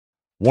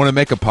Want to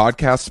make a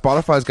podcast?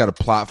 Spotify's got a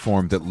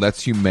platform that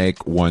lets you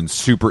make one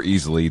super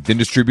easily, then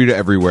distribute it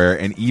everywhere,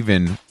 and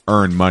even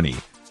earn money.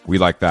 We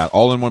like that.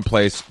 All in one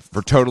place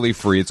for totally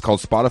free. It's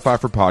called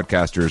Spotify for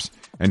Podcasters,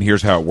 and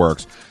here's how it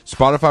works.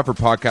 Spotify for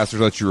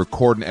Podcasters lets you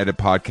record and edit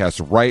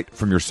podcasts right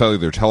from your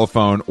cellular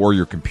telephone or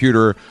your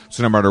computer,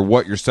 so no matter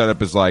what your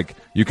setup is like,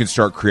 you can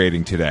start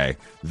creating today.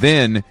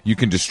 Then you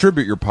can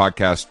distribute your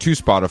podcast to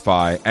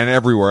Spotify and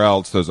everywhere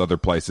else, those other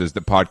places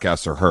that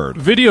podcasts are heard.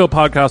 Video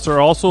podcasts are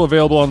also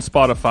available on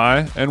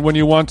Spotify, and when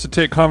you want to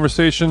take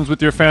conversations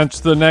with your fans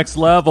to the next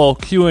level,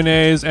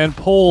 Q&As and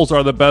polls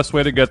are the best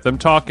way to get them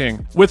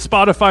talking. With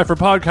Spotify for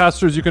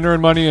Podcasters, you can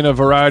earn money in a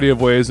variety of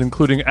ways,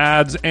 including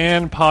ads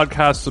and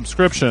podcast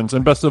subscriptions.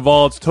 And best of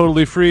all, it's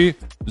totally free,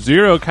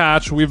 zero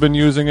catch. We've been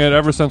using it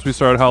ever since we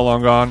started How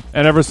Long Gone.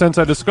 And ever since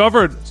I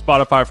discovered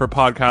Spotify for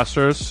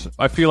Podcasters,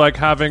 I feel like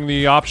having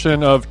the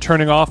option of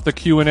turning off the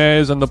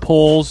Q&As and the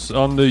polls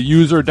on the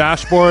user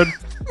dashboard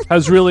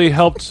has really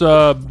helped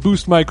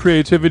boost my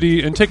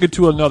creativity and take it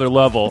to another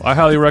level. I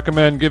highly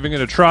recommend giving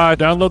it a try.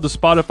 Download the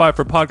Spotify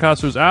for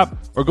Podcasters app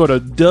or go to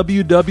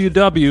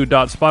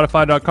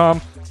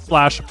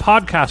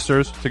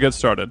www.spotify.com/podcasters to get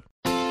started.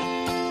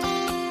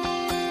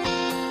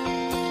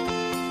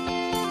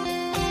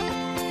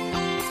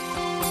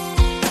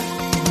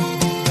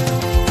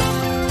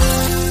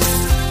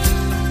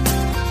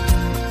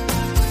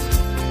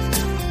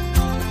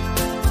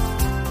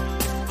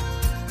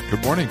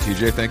 Good morning,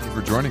 TJ. Thank you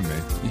for joining me.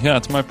 Yeah,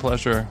 it's my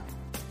pleasure.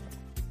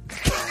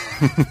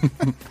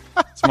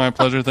 It's my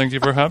pleasure. Thank you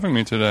for having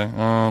me today.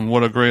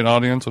 What a great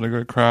audience. What a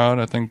great crowd.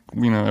 I think,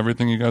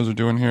 everything you guys are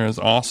doing here is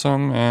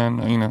awesome. And,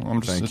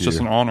 it's just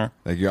an honor.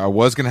 Thank you. I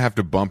was going to have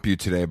to bump you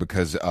today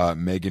because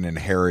Meghan and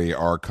Harry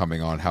are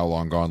coming on How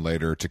Long Gone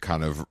later to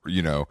kind of,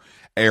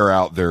 air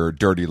out their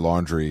dirty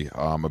laundry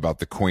about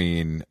the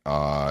Queen,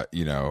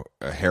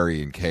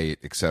 Harry and Kate,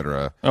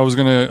 etc. I was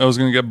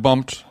gonna get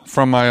bumped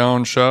from my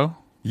own show.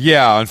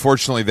 Yeah,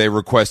 unfortunately, they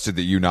requested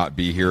that you not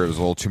be here. It was a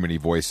little too many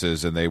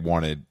voices, and they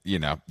wanted,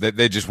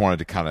 they just wanted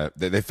to kind of,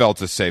 they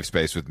felt a safe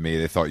space with me.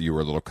 They thought you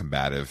were a little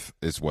combative,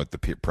 is what the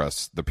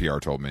PR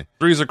told me.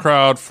 3's a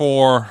crowd,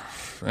 4,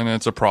 and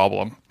it's a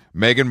problem.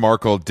 Meghan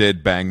Markle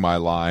did bang my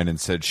line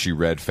and said she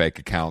read fake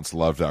accounts,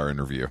 loved our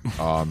interview.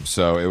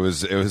 So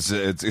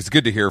it's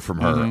good to hear from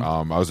her.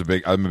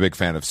 Mm-hmm. I'm a big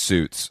fan of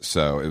Suits,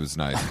 so it was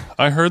nice.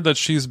 I heard that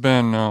she's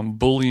been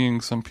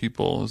bullying some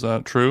people. Is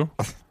that true?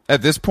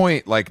 At this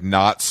point,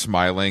 not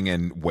smiling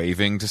and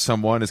waving to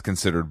someone is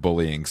considered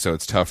bullying, so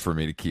it's tough for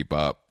me to keep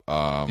up.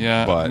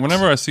 But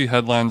whenever I see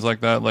headlines like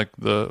that,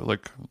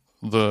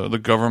 the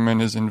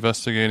government is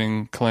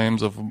investigating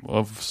claims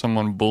of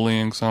someone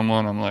bullying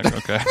someone, I'm like,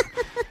 okay,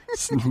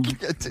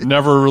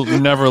 never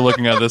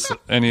looking at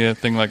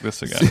anything like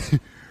this again.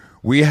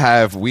 We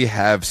have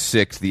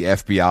sicked the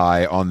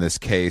FBI on this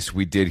case.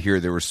 We did hear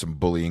there was some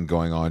bullying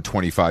going on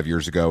 25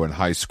 years ago in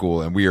high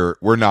school, and we're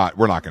not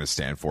going to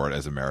stand for it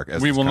as America.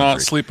 We will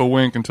not sleep a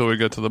wink until we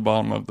get to the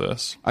bottom of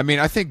this. I mean,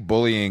 I think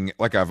bullying,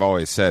 like I've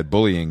always said,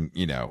 bullying,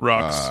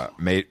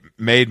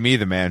 made me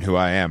the man who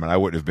I am, and I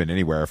wouldn't have been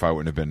anywhere if I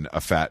wouldn't have been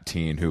a fat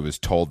teen who was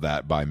told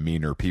that by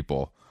meaner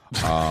people.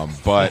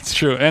 But it's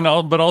true,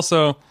 but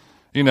also,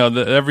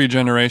 every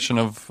generation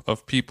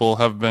of people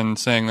have been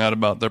saying that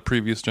about their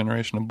previous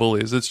generation of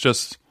bullies. It's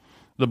just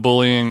the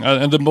bullying,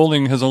 and the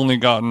bullying has only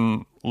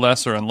gotten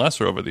lesser and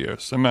lesser over the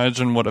years.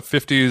 Imagine what a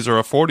 50s or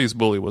a 40s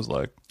bully was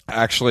like.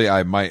 Actually,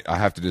 I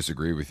have to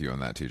disagree with you on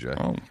that,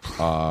 TJ.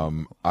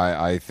 Oh.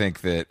 I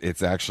think that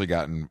it's actually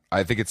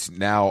I think it's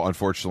now,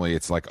 unfortunately,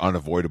 it's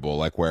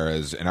unavoidable.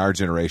 Whereas in our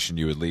generation,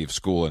 you would leave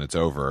school and it's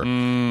over.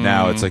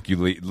 Now it's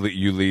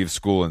you leave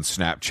school and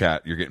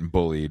Snapchat, you're getting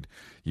bullied.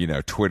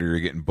 Twitter, you're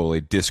getting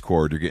bullied.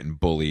 Discord, you're getting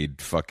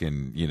bullied.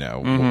 Fucking,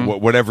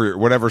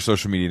 whatever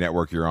social media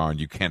network you're on,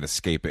 you can't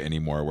escape it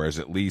anymore. Whereas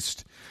at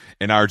least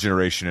in our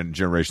generation and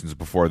generations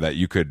before that,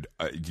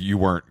 you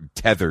weren't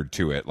tethered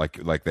to it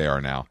like they are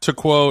now. To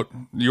quote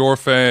your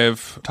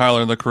fave,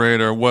 Tyler, the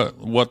Creator,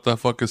 what the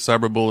fuck is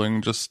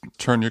cyberbullying? Just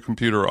turn your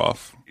computer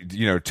off.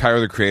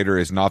 Tyler the Creator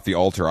is not the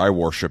altar I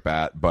worship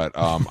at, but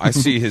I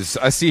see his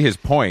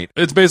point.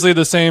 It's basically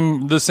the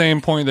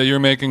same point that you're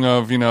making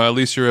of, at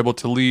least you're able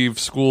to leave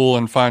school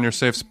and find your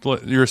safe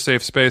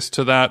space.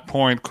 To that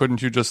point,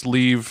 couldn't you just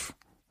leave,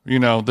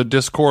 the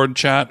Discord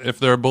chat if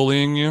they're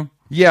bullying you?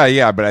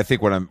 Yeah, but I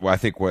think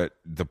what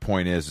the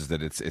point is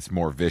that it's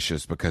more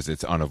vicious because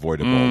it's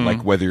unavoidable.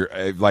 Whether you're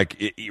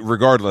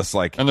regardless,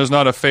 and there's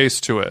not a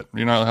face to it.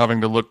 You're not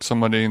having to look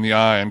somebody in the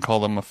eye and call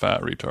them a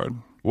fat retard.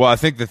 Well, I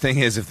think the thing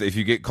is, if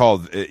you get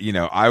called,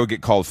 I would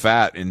get called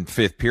fat in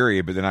 5th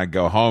period, but then I'd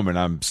go home and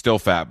I'm still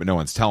fat, but no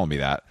one's telling me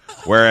that.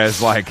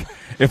 Whereas,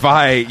 if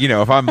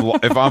I'm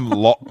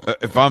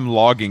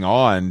logging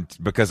on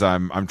because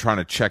I'm trying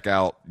to check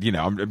out,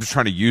 I'm just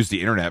trying to use the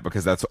internet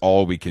because that's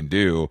all we can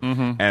do,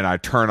 and I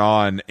turn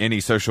on any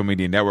social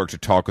media network to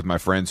talk with my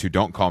friends who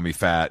don't call me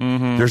fat.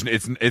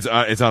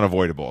 It's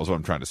unavoidable, is what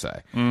I'm trying to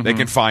say. They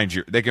can find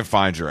your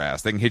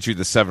ass. They can hit you at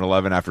the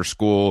 7-Eleven after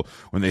school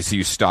when they see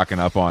you stocking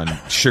up on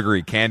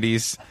sugary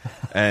candies,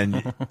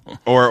 and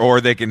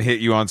or they can hit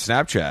you on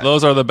Snapchat.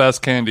 Those are the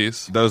best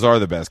candies. Those are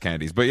the best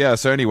candies. But yeah,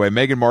 so anyway,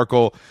 Meghan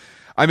Markle.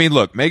 I mean,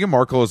 look, Meghan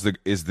Markle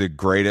is the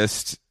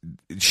greatest.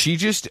 She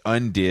just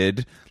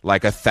undid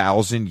like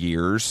 1,000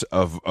 years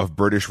of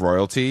British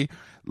royalty.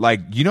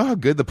 Like, you know how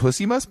good the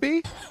pussy must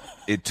be?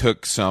 It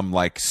took some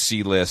like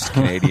C-list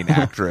Canadian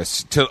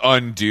actress to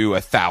undo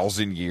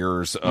 1,000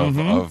 years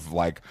of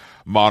like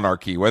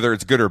monarchy. Whether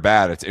it's good or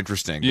bad, it's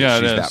interesting. Yeah,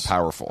 she's that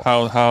powerful.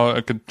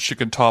 How she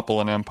could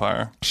topple an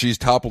empire. She's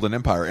toppled an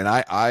empire, and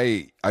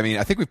I mean,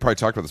 I think we've probably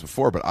talked about this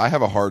before, but I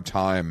have a hard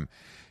time.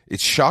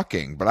 It's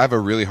shocking, but I have a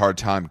really hard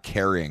time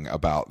caring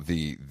about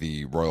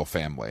the royal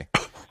family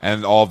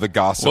and all the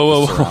gossip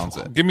that surrounds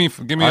it. Give me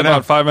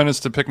about 5 minutes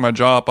to pick my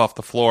jaw up off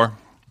the floor.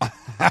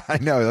 I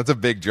know, that's a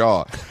big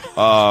jaw.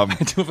 I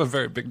do have a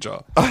very big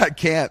jaw. I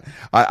can't.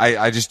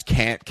 I just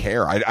can't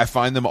care. I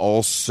find them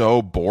all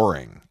so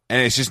boring, and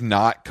it's just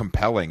not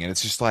compelling. And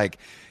it's just like,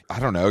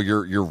 I don't know.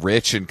 You're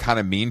rich and kind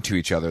of mean to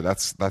each other.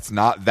 That's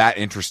not that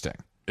interesting.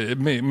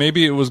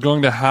 Maybe it was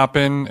going to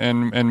happen,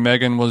 and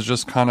Meghan was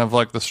just kind of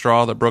like the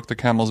straw that broke the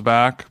camel's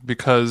back,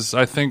 because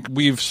I think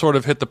we've sort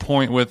of hit the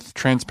point with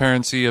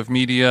transparency of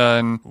media,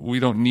 and we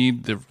don't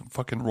need the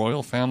fucking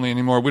royal family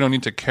anymore. We don't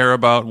need to care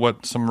about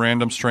what some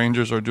random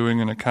strangers are doing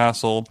in a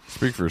castle.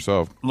 Speak for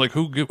yourself. Like,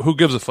 who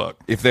gives a fuck?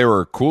 If they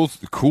were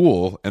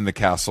cool in the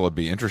castle, it'd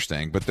be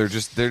interesting. But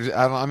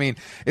I mean,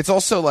 it's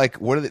also like,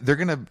 what are they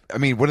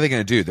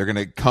gonna do? They're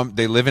gonna come.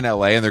 They live in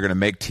LA, and they're gonna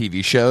make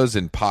TV shows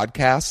and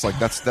podcasts. Like,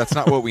 that's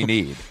not what we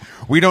need.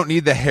 We don't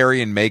need the Harry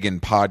and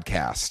Meghan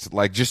podcast.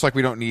 Like, just like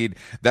we don't need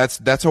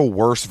that's a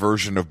worse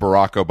version of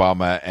Barack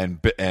Obama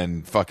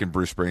and fucking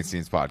Bruce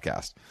Springsteen's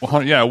podcast.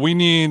 Well, yeah, we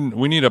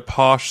need a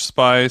Posh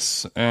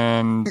Spice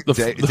and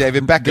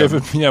David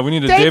Beckham. We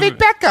need a David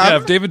Beckham. Yeah,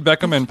 if David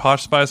Beckham and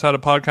Posh Spice had a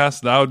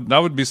podcast, that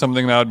would be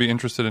something that I would be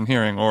interested in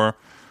hearing. Or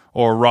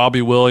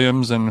Robbie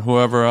Williams and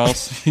whoever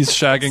else he's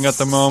shagging at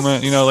the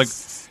moment. You know, like,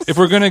 if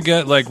we're gonna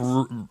get like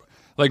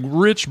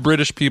rich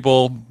British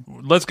people,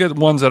 let's get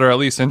ones that are at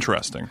least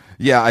interesting.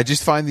 Yeah, I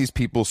just find these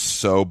people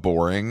so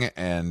boring,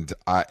 and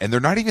they're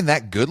not even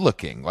that good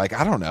looking. Like,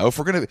 I don't know if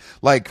we're gonna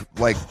like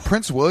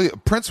Prince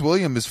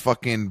William is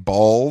fucking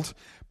bald.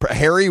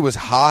 Harry was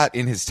hot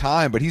in his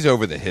time, but he's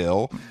over the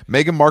hill.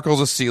 Meghan Markle's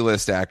a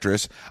C-list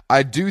actress.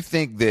 I do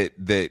think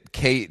that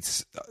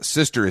Kate's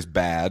sister is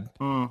bad.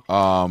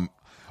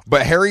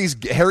 But Harry's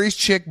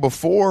chick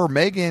before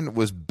Meghan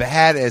was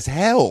bad as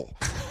hell.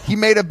 He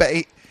made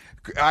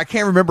I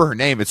can't remember her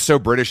name. It's so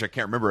British, I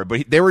can't remember it.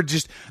 But they were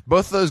just,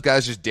 both of those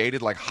guys just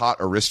dated like hot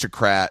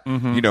aristocrat,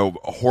 you know,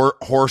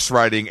 horse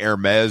riding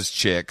Hermes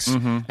chicks,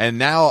 and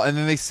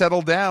then they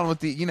settled down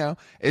with the, you know,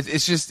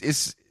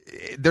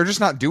 they're just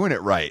not doing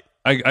it right.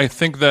 I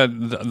think that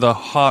the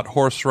hot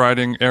horse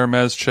riding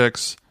Hermes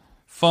chicks,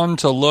 fun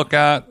to look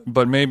at,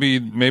 but maybe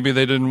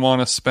they didn't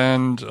want to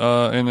spend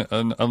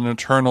an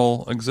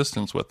eternal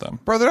existence with them.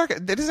 Bro,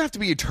 it doesn't have to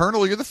be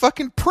eternal. You're the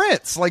fucking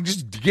prince. Like,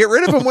 just get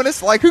rid of him when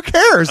it's like, who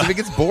cares? If it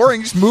gets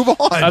boring, just move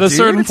on. At a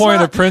certain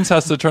point, a prince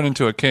has to turn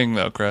into a king,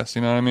 though, Chris.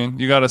 You know what I mean?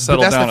 You got to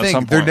settle down at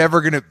some point.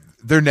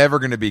 They're never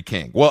gonna be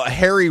king. Well,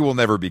 Harry will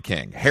never be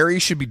king. Harry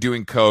should be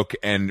doing coke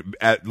and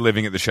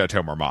living at the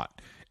Chateau Marmont.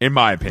 In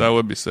my opinion, that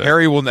would be sick.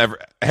 Harry will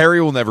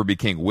never be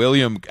king.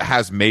 William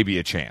has maybe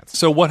a chance.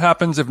 So what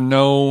happens if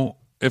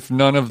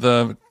none of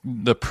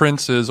the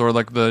princes or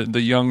like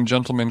the young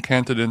gentleman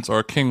candidates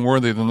are king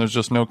worthy? Then there's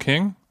just no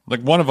king.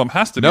 Like, one of them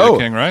has to be the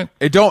king, right?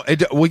 It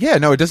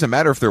doesn't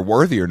matter if they're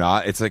worthy or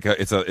not. It's like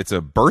it's a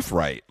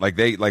birthright. Like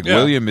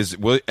William is,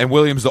 and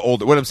William's the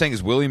oldest. What I'm saying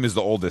is William is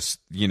the oldest.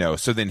 You know,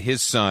 so then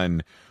his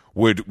son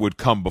would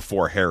come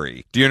before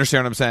Harry. Do you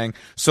understand what I'm saying?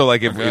 So,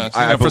 like,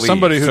 for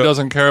somebody who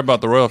doesn't care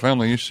about the royal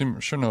family, you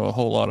should know a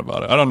whole lot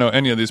about it. I don't know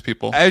any of these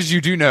people. As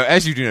you do know,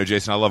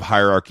 Jason, I love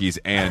hierarchies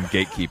and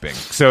gatekeeping.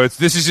 So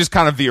this is just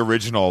kind of the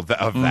original of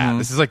that.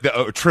 This is like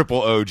the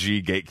triple OG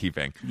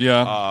gatekeeping.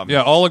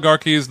 Yeah,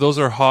 oligarchies, those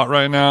are hot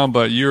right now,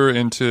 but you're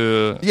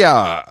into.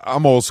 Yeah,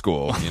 I'm old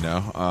school. You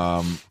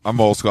know,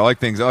 I'm old school. I like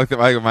things. I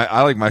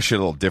like my shit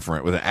a little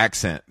different, with an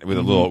accent, with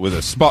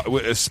a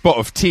spot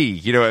of tea.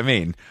 You know what I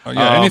mean?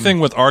 Anything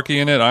with Archie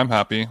in it, I'm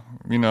happy.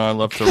 You know, I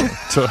love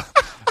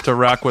to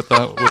rack with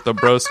the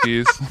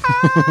broskies.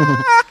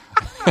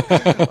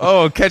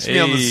 Oh, catch me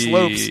on the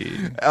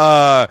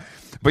slopes.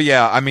 But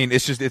yeah, I mean,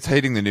 it's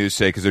hitting the news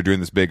today because they're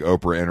doing this big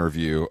Oprah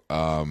interview,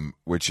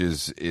 which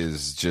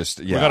is just,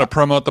 yeah. We got to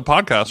promote the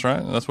podcast,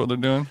 right? That's what they're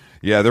doing.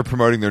 Yeah, they're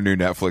promoting their new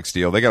Netflix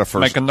deal. They got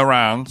making the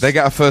rounds. They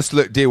got a first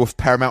look deal with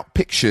Paramount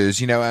Pictures.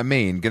 You know what I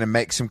mean? Going to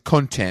make some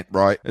content,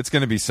 right? It's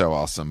going to be so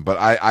awesome. But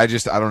I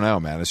don't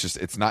know, man.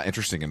 It's not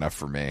interesting enough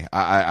for me.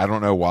 I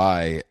don't know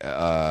why.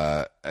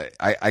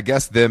 I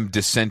guess them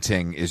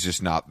dissenting is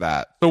just not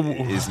that.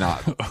 Is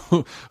not.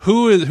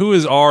 Who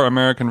is our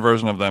American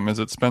version of them? Is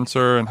it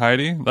Spencer and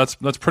Heidi?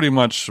 That's pretty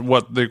much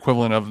what the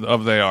equivalent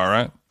of they are,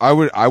 right?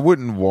 I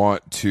wouldn't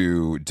want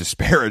to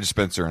disparage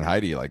Spencer and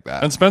Heidi like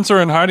that. And Spencer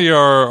and Heidi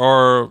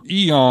are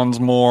eons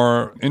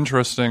more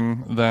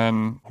interesting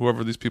than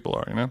whoever these people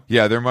are, you know?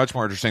 Yeah, they're much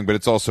more interesting, but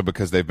it's also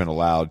because they've been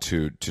allowed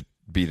to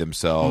be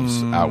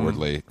themselves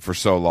outwardly for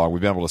so long.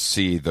 We've been able to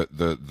see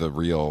the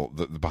real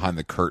the behind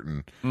the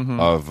curtain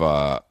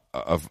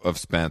of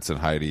Spence and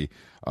Heidi.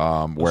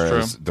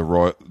 Whereas the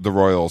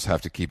Royals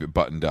have to keep it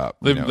buttoned up.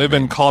 They've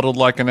been coddled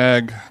like an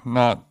egg,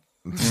 not,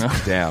 you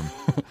know.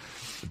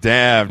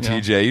 Damn,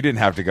 TJ, you didn't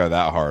have to go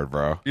that hard,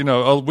 bro. You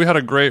know, we had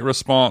a great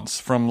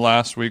response from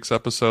last week's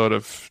episode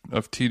of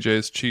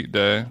TJ's cheat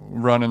day,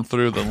 running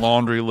through the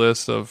laundry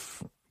list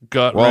of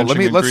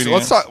gut-wrenching ingredients.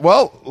 Let's talk.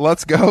 Well,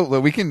 let's go.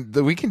 We can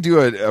do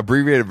an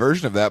abbreviated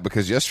version of that,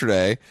 because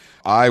yesterday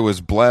I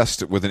was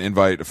blessed with an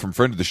invite from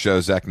friend of the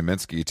show, Zach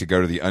Naminsky, to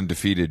go to the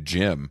Undefeated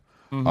gym.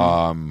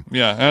 Yeah,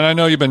 and I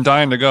know you've been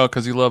dying to go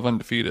because you love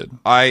Undefeated.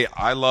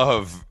 I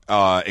love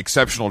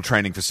exceptional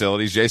training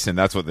facilities, Jason.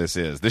 That's what this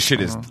is. This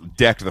shit is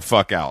decked the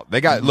fuck out. They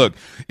got look.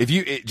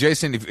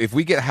 Jason, if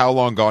we get How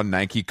Long Gone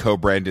Nike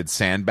co-branded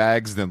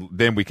sandbags,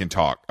 then we can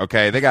talk.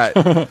 Okay, they got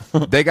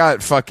they got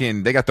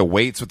the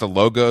weights with the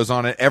logos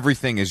on it.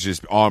 Everything is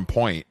just on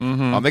point.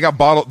 They got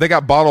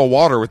bottled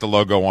water with the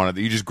logo on it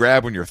that you just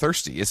grab when you're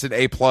thirsty. It's an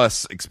A+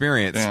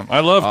 experience. Damn, I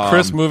love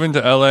Chris moving to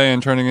LA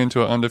and turning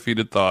into an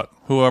Undefeated thought.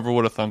 Whoever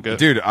would have thunk it,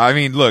 dude. I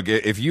mean, look,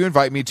 if you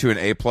invite me to an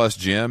A+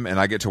 gym and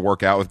I get to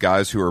work out with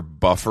guys who are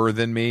buffer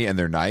than me and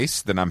they're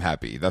nice, then I'm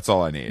happy. That's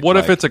all I need. What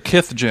if it's a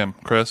Kith gym,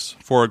 Chris,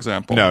 for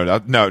example? No.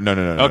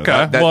 Okay,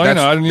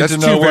 I need to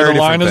know where the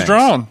line is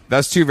drawn.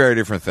 That's two very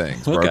different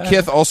things, bro.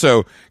 Okay.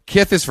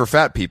 Kith is for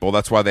fat people.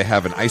 That's why they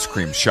have an ice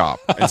cream shop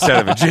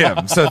instead of a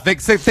gym. So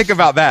think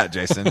about that,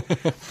 Jason.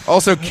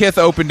 Also, Kith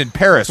opened in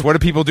Paris. What do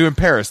people do in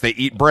Paris? They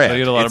eat bread.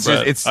 They eat a lot of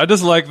bread. I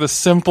just like the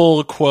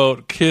simple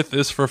quote: "Kith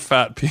is for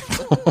fat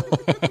people."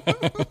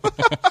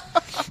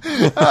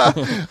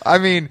 I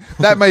mean,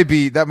 that might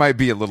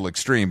be a little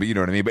extreme, but you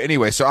know what I mean. But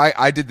anyway, so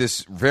I did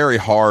this very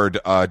hard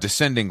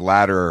descending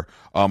ladder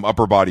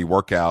upper body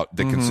workout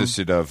that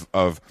consisted of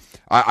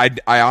I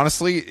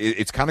honestly,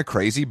 it's kind of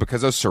crazy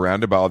because I was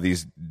surrounded by all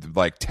these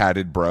like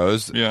tatted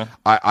bros. Yeah.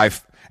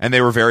 And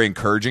they were very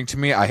encouraging to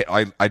me.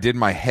 I did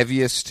my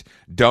heaviest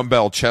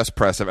dumbbell chest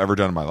press I've ever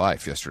done in my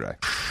life yesterday.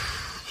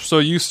 So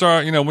you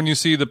start, when you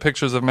see the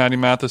pictures of Maddie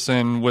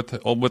Matheson with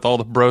all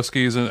the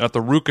broskies at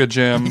the Ruka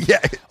gym, yeah,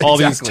 all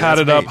these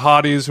tatted up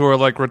hotties who are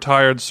like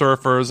retired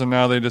surfers, and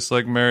now they just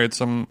like married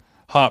some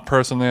hot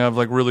person. They have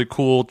like really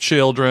cool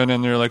children,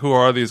 and they're like, who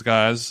are these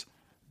guys?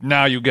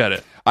 Now you get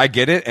it. I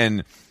get it,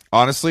 and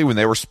honestly, when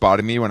they were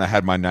spotting me when I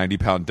had my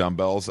 90-pound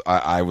dumbbells,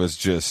 I was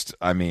just,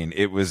 I mean,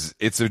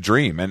 it's a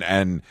dream,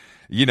 and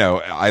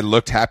I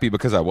looked happy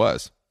because I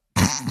was.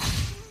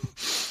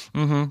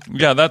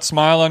 Yeah, that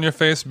smile on your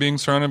face, being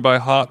surrounded by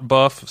hot,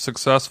 buff,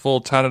 successful,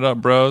 tatted up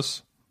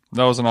bros,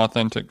 that was an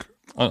authentic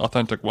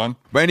one.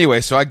 But anyway,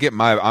 so I get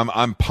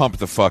I'm pumped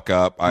the fuck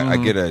up. I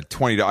get a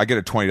 $20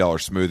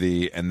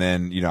 smoothie, and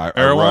then I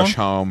rush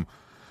home.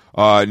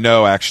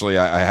 No, actually,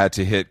 I had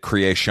to hit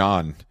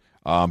Creation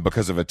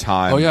because of a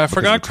time. Oh yeah, I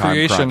forgot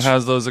Creation crunch.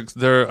 has those.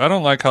 I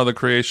don't like how the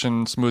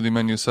Creation smoothie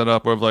menu set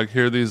up. Where like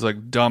here are these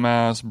like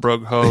dumbass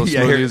broke hoe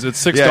smoothies.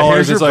 It's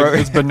 $6. It's like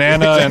it's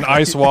banana and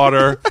ice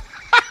water.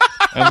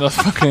 And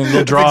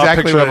they'll draw a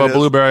picture of a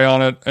blueberry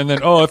on it. And then,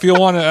 if you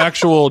want an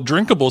actual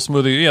drinkable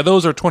smoothie, yeah,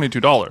 those are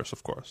 $22,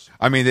 of course.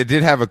 I mean, they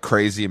did have a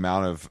crazy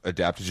amount of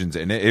adaptogens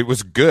in it. It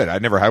was good.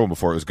 I'd never had one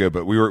before. It was good,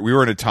 but we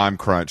were in a time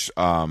crunch.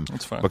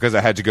 That's fine. Because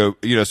I had to go.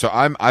 So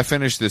I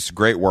finished this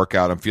great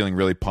workout. I'm feeling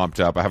really pumped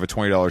up. I have a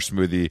 $20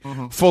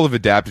 smoothie full of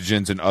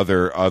adaptogens and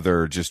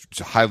other just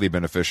highly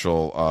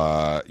beneficial.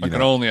 I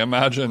can only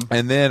imagine.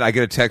 And then I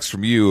get a text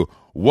from you.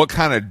 What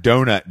kind of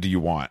donut do you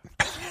want?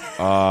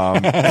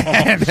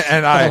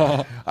 And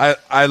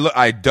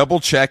I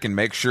double check and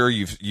make sure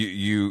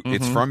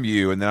it's from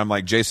you, and then I'm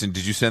like, Jason,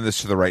 did you send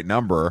this to the right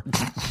number?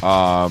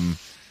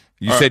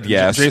 You said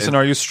yes. Jason,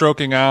 are you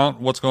stroking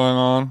out? What's going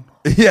on?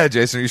 Yeah,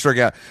 Jason, you struck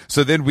out.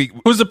 So then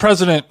who's the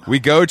president? We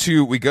go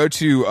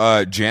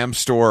to Jam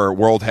Store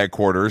World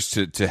Headquarters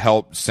to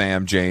help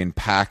Sam Jane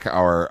pack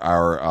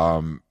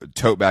our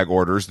tote bag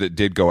orders that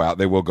did go out.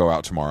 They will go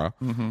out tomorrow.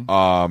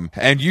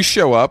 And you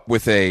show up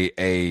with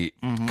a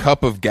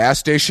cup of gas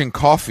station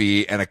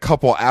coffee and a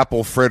couple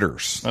apple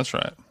fritters. That's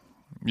right.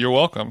 You're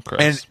welcome,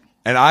 Chris.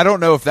 And I don't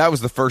know if that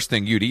was the first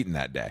thing you'd eaten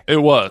that day.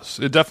 It was.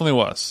 It definitely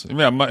was.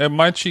 Yeah,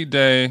 my cheat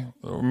day,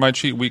 or my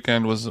cheat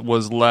weekend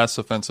was less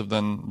offensive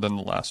than the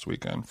last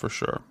weekend for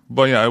sure.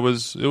 But yeah, it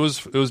was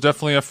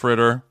definitely a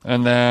fritter.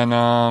 And then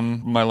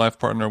my life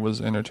partner was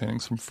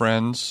entertaining some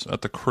friends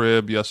at the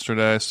crib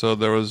yesterday, so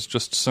there was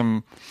just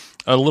a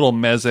little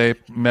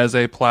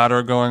meze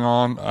platter going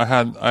on. I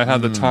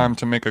had the time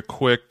to make a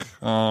quick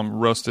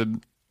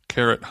roasted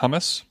carrot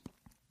hummus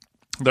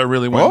that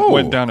really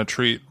went down a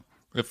treat.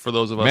 If for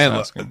those of us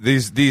asking.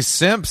 These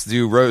simps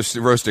do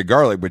roasted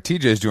garlic, but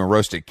TJ's doing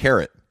roasted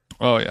carrot.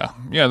 Oh, yeah.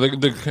 Yeah,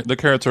 the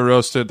carrots are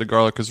roasted, the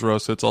garlic is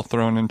roasted. It's all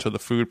thrown into the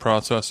food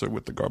processor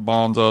with the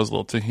garbanzos, a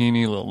little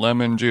tahini, a little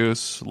lemon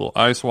juice, a little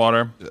ice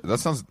water. That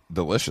sounds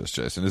delicious,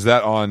 Jason. Is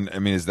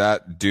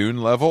that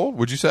Dune level,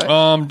 would you say?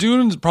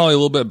 Dune's probably a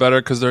little bit better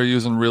because they're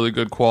using really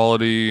good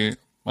quality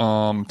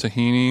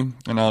tahini,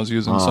 and I was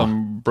using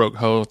some Broke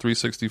Hoe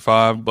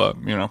 365, but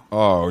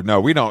Oh no,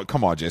 we don't.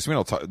 Come on, Jason.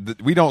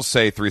 We don't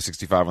say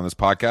 365 on this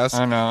podcast.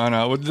 I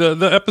know. With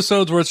the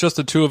episodes where it's just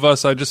the two of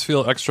us, I just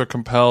feel extra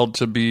compelled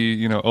to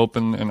be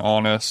open and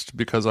honest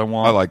because I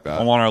like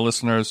that. I want our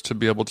listeners to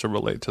be able to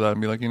relate to that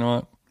and be like, you know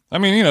what? I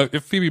mean,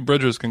 if Phoebe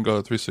Bridgers can go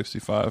to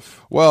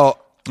 365, well,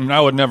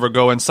 I would never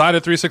go inside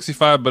of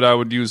 365, but I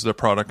would use their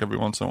product every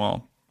once in a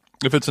while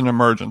if it's an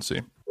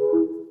emergency.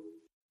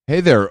 Hey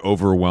there,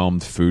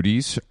 overwhelmed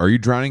foodies. Are you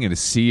drowning in a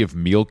sea of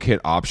meal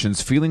kit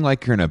options, feeling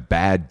like you're in a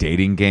bad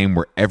dating game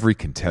where every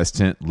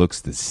contestant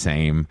looks the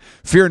same?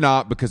 Fear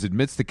not, because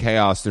amidst the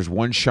chaos, there's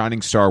one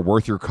shining star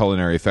worth your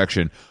culinary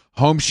affection.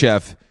 Home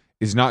Chef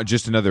is not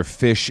just another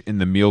fish in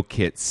the meal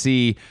kit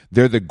sea.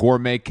 They're the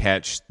gourmet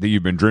catch that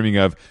you've been dreaming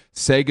of.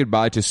 Say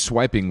goodbye to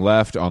swiping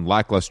left on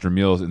lackluster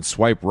meals and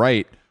swipe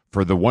right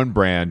for the one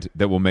brand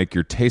that will make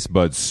your taste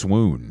buds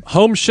swoon.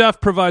 Home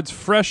Chef provides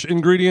fresh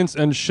ingredients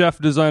and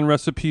chef-design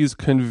recipes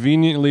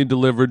conveniently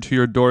delivered to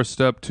your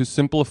doorstep to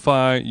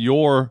simplify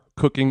your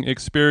cooking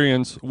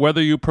experience.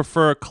 Whether you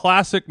prefer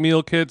classic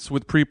meal kits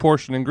with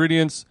pre-portioned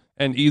ingredients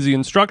and easy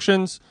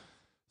instructions,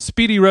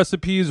 speedy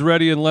recipes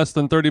ready in less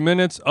than 30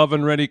 minutes,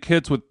 oven-ready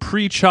kits with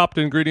pre-chopped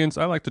ingredients,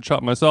 I like to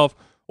chop myself,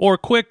 or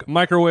quick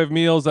microwave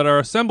meals that are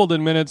assembled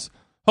in minutes,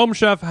 Home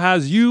Chef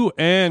has you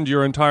and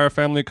your entire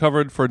family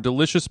covered for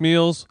delicious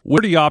meals,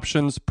 witty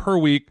options per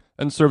week,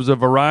 and serves a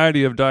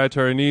variety of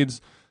dietary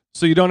needs,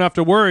 so you don't have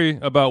to worry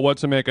about what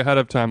to make ahead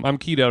of time. I'm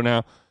keto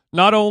now.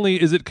 Not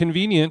only is it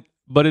convenient,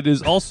 but it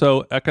is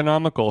also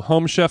economical.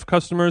 Home Chef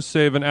customers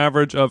save an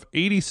average of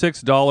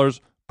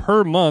 $86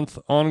 per month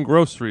on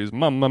groceries.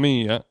 Mamma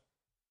mia.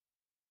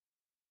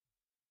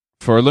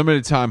 For a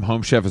limited time,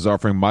 Home Chef is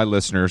offering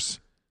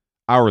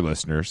our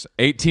listeners,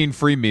 18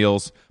 free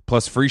meals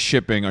plus free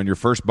shipping on your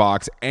first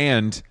box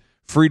and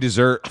free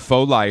dessert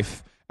for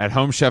life at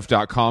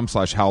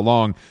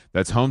homechef.com/howlong.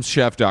 That's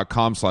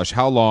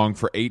homechef.com/howlong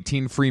for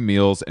 18 free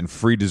meals and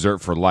free dessert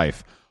for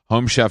life.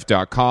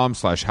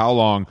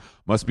 Homechef.com/howlong.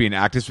 Must be an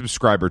active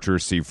subscriber to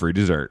receive free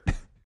dessert.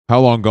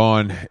 How Long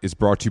Gone is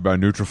brought to you by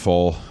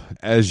Nutrafol.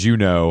 As you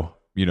know,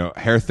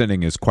 hair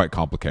thinning is quite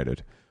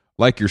complicated.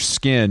 Like your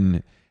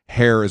skin,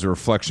 hair is a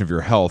reflection of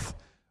your health.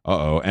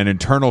 And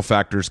internal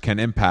factors can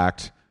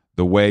impact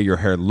the way your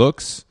hair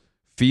looks,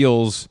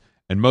 feels,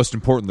 and most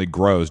importantly,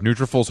 grows.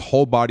 Nutrafol's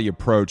whole body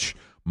approach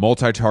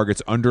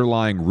multi-targets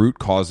underlying root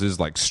causes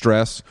like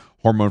stress,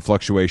 hormone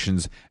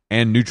fluctuations,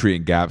 and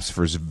nutrient gaps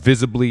for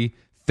visibly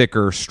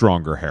thicker,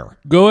 stronger hair.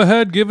 Go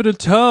ahead, give it a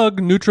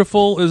tug.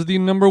 Nutrafol is the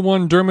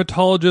 #1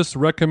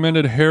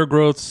 dermatologist-recommended hair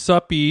growth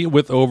suppy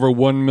with over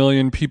 1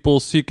 million people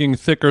seeking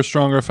thicker,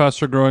 stronger,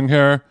 faster-growing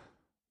hair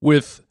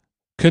with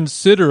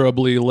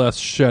considerably less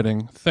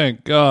shedding.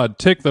 Thank God.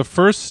 Take the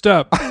first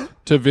step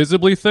to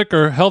visibly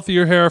thicker,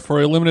 healthier hair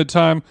for a limited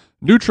time.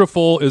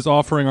 Nutrafol is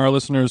offering our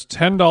listeners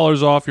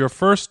 $10 off your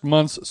first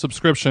month's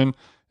subscription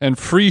and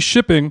free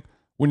shipping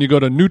when you go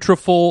to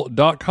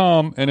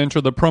Nutrafol.com and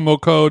enter the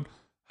promo code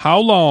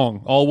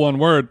HOWLONG, all one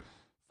word.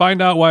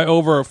 Find out why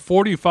over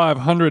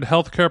 4,500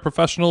 healthcare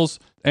professionals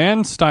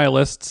and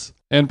stylists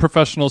and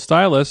professional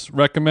stylists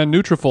recommend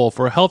Nutrafol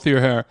for healthier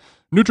hair.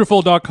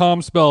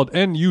 Nutrafol.com, spelled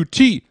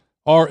Nutrafol.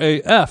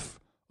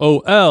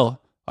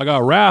 I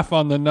got RAF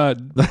on the nut.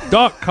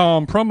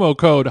 .com promo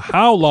code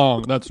How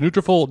Long. That's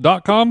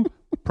Nutrafol.com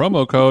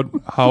promo code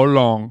How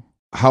Long.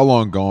 How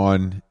Long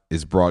Gone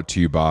is brought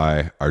to you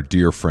by our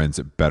dear friends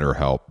at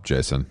BetterHelp,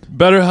 Jason.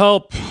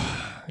 BetterHelp.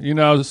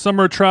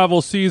 Summer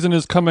travel season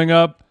is coming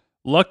up.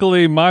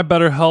 Luckily, my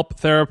BetterHelp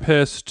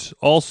therapist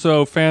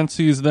also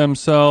fancies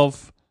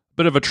themselves a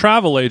bit of a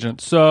travel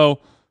agent. So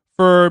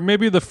for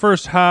maybe the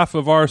first half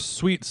of our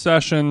sweet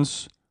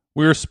sessions,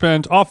 we were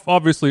spent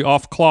obviously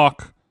off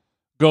clock,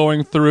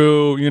 going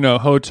through,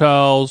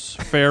 hotels,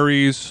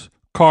 ferries,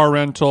 car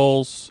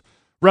rentals,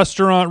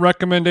 restaurant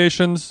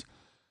recommendations.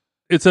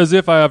 It's as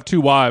if I have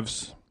two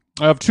wives.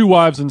 I have two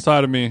wives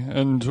inside of me,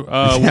 and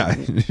yeah,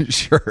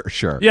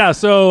 sure. Yeah,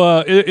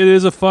 so it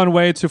is a fun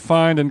way to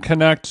find and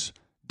connect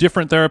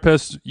different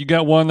therapists. You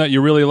get one that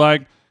you really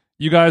like.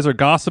 You guys are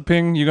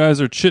gossiping. You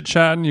guys are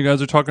chit-chatting. You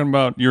guys are talking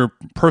about your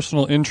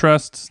personal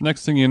interests.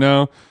 Next thing you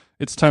know,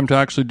 it's time to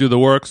actually do the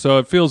work. So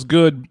it feels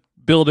good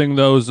building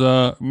those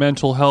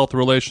mental health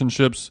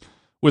relationships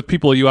with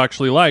people you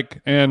actually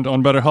like. And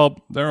on BetterHelp,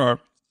 there are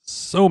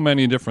so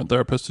many different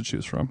therapists to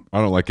choose from. I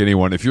don't like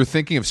anyone. If you're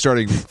thinking of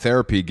starting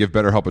therapy, give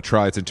BetterHelp a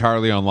try. It's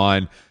entirely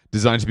online,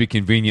 designed to be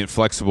convenient,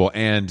 flexible,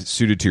 and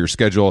suited to your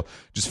schedule.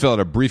 Just fill out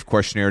a brief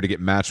questionnaire to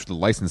get matched with a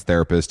licensed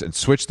therapist and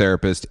switch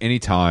therapist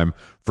anytime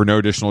for no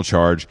additional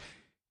charge.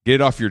 Get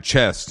it off your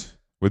chest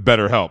with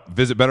BetterHelp.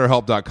 Visit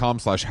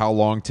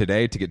BetterHelp.com/howlong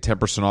today to get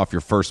 10% off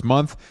your first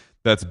month.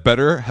 That's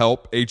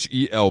BetterHelp,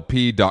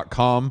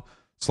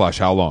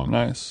 HELP.com/howlong.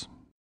 Nice.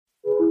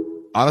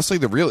 honestly,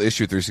 the real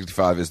issue with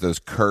 365 is those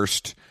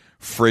cursed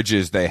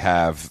fridges they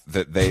have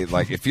that they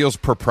like. It feels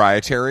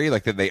proprietary,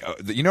 like that they.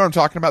 You know what I'm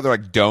talking about? They're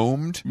like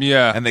domed,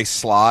 yeah, and they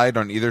slide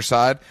on either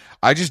side.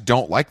 I just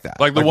don't like that.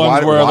 Like the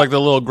ones where like the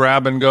little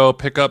grab and go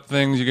pick up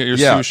things. You get your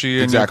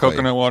sushi and your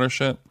coconut water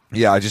shit.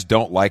 Yeah, I just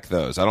don't like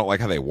those. I don't like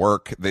how they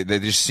work. They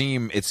just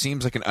it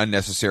seems like an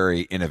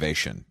unnecessary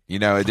innovation. You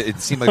know, it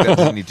seemed like that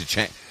didn't need to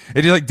change.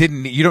 It like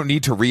you don't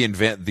need to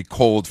reinvent the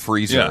cold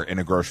freezer in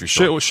a grocery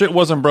store. Shit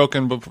wasn't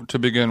broken to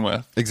begin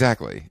with.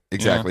 Exactly.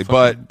 Yeah,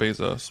 but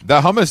Bezos.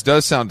 The hummus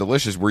does sound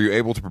delicious. Were you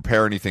able to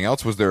prepare anything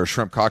else? Was there a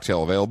shrimp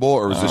cocktail available,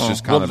 or was this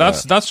just kind of?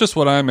 That's just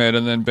what I made,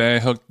 and then Bae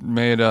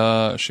made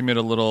a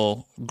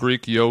little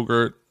Greek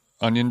yogurt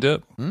onion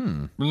dip.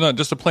 No,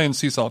 just a plain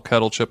sea salt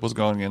kettle chip was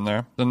going in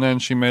there. And then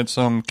she made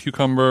some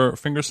cucumber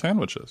finger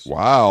sandwiches.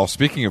 Wow.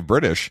 Speaking of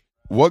British,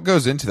 what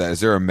goes into that?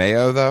 Is there a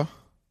mayo, though?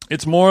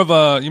 It's more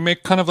of you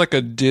make kind of like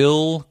a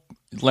dill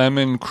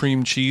lemon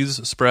cream cheese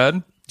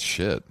spread.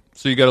 Shit.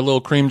 So you got a little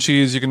cream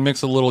cheese. You can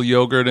mix a little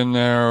yogurt in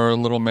there or a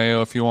little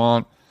mayo if you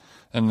want.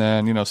 And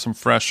then, some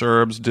fresh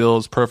herbs. Dill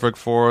is perfect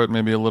for it.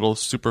 Maybe a little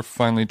super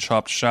finely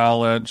chopped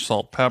shallot,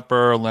 salt,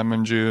 pepper,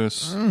 lemon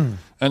juice. And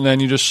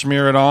then you just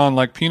smear it on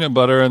like peanut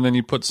butter. And then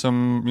you put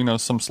some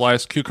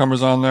sliced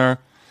cucumbers on there.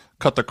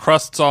 Cut the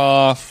crusts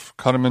off.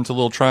 Cut them into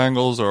little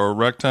triangles or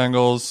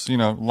rectangles.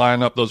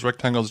 Line up those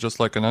rectangles just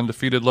like an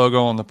Undefeated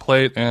logo on the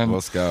plate. And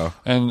let's go.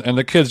 And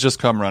the kids just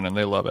come running.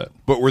 They love it.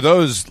 But were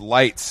those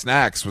light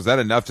snacks? Was that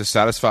enough to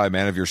satisfy a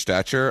man of your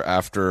stature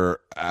after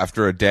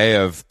a day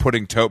of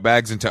putting tote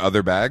bags into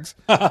other bags?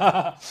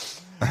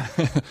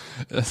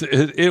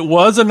 It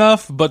was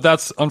enough, but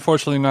that's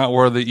unfortunately not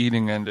where the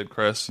eating ended,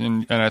 Chris,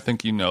 and I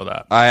think you know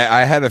that.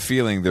 I had a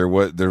feeling there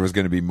was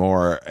going to be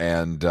more,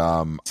 and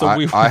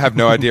I have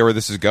no idea where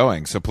this is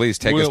going. So please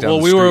take us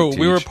down the street.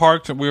 We were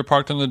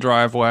parked in the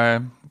driveway.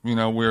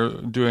 We're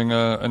doing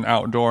an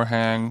outdoor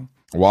hang.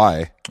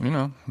 Why?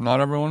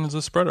 Not everyone is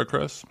a spreader,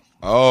 Chris.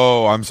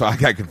 Oh, I'm sorry. I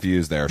got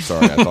confused there.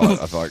 Sorry.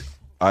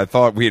 I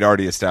thought we'd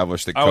already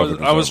established that COVID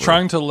I was over.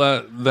 trying to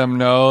let them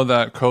know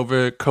that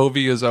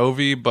COVID is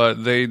over,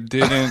 but they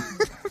didn't.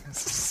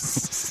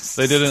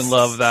 They didn't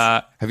love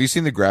that. Have you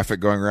seen the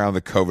graphic going around?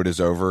 The COVID is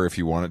over if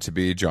you want it to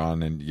be,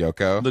 John and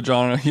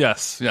Yoko.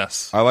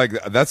 Yes. I like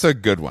that. That's a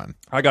good one.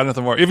 I got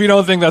nothing more. If you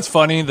don't think that's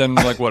funny, then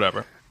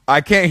whatever. I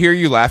can't hear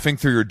you laughing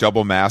through your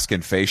double mask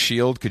and face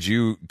shield. Could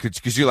you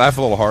laugh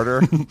a little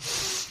harder?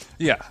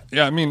 Yeah.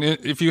 I mean,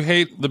 if you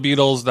hate the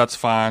Beatles, that's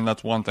fine.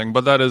 That's one thing,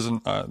 but that is an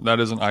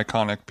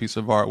iconic piece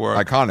of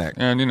artwork. Iconic.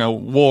 And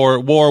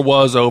war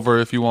was over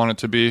if you want it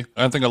to be.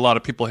 I think a lot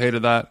of people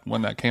hated that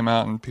when that came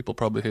out, and people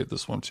probably hate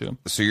this one too.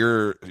 So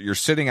you're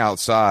sitting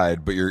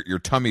outside, but your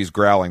tummy's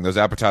growling. Those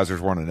appetizers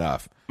weren't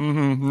enough.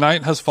 Mm-hmm.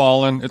 Night has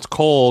fallen. It's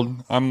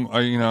cold.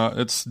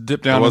 It's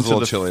dipped down into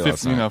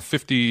the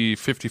 50,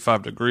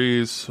 55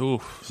 degrees.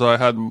 Oof. So I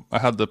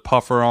had the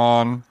puffer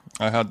on.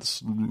 I had,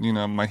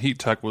 my heat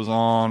tech was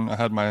on. I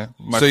had my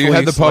So you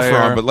had the puffer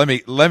layer on, but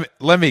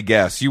let me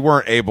guess, you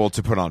weren't able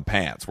to put on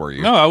pants, were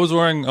you? No, I was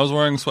wearing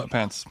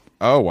sweatpants.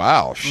 Oh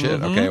wow, shit.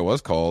 Mm-hmm. Okay, it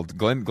was cold.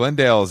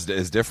 Glendale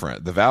is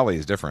different. The Valley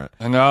is different.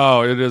 I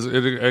know it is.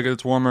 It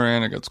gets warmer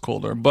and it gets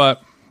colder.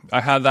 But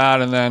I had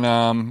that, and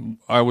then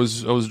I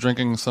was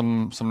drinking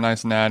some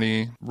nice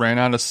natty. Ran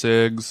out of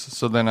cigs,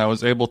 so then I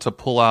was able to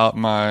pull out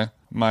my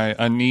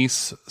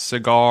anise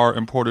cigar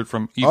imported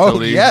from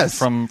Italy. Oh, yes.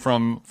 From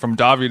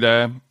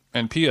Davide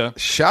and Pia.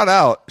 Shout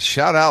out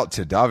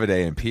to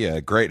Davide and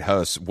Pia, great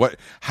hosts.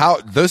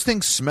 How those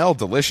things smell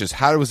delicious.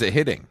 How was it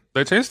hitting?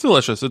 They taste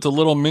delicious. It's a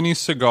little mini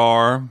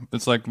cigar.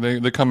 It's like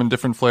they come in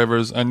different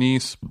flavors.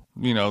 Anise,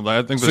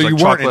 I think. So like you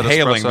weren't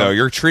inhaling espresso. though.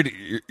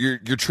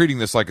 You're treating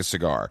this like a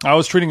cigar. I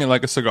was treating it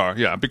like a cigar,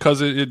 yeah,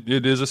 because it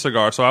is a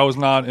cigar. So I was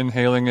not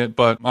inhaling it,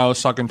 but I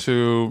was talking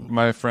to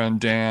my friend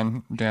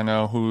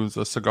Dano, who's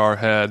a cigar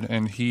head,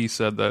 and he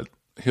said that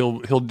he'll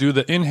do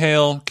the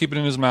inhale, keep it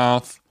in his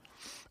mouth,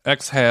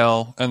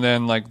 exhale, and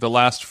then like the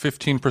last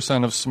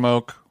 15% of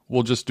smoke,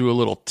 we'll just do a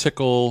little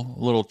tickle,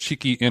 a little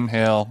cheeky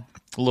inhale.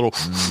 A little,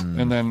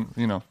 and then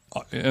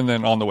and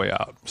then on the way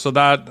out. So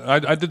that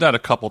I did that a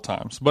couple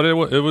times, but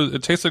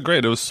it tasted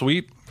great. It was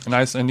sweet,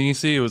 nice and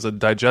easy. It was a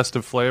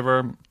digestive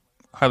flavor.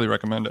 Highly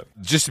recommend it.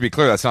 Just to be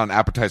clear, that's not an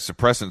appetite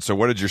suppressant. So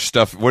what did you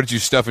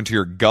stuff into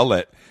your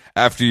gullet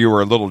after you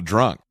were a little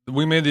drunk?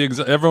 We made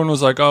everyone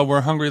was like, "Oh,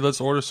 we're hungry. Let's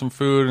order some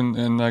food."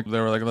 And like they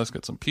were like, "Let's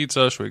get some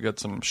pizza. Should we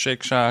get some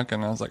Shake Shack?"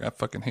 And I was like, "I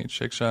fucking hate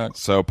Shake Shack."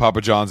 So Papa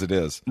John's it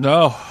is.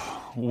 No.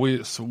 We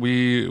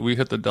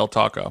hit the Del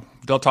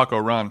Taco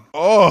run.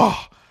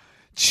 Oh,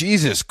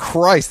 Jesus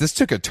Christ! This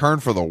took a turn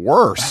for the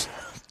worse.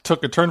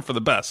 Took a turn for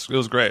the best. It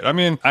was great. I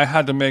mean, I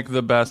had to make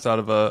the best out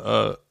of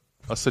a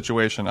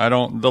situation.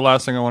 The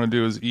last thing I want to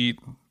do is eat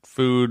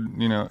food,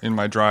 in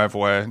my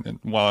driveway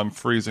while I'm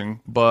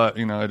freezing. But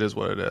it is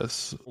what it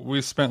is.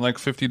 We spent like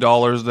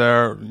 $50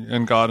 there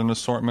and got an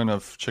assortment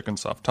of chicken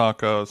soft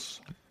tacos,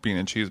 bean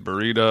and cheese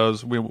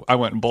burritos. I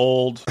went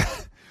bold.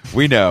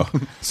 We know.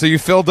 So you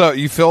filled up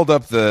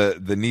the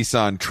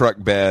Nissan truck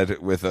bed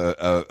with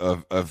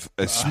a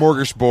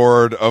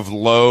smorgasbord of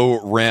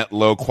low rent,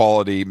 low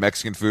quality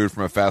Mexican food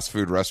from a fast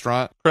food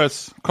restaurant.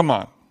 Chris, come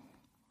on.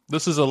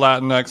 This is a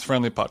Latinx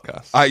friendly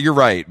podcast. You're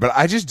right, but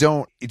I just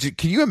don't.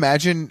 Can you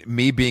imagine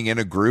me being in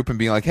a group and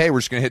being like, "Hey, we're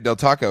just gonna hit Del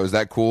Taco. Is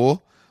that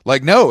cool?"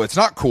 Like, no, it's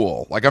not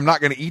cool. Like, I'm not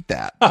going to eat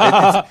that.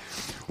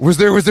 Was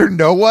there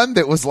no one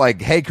that was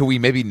like, hey, could we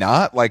maybe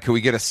not? Like, could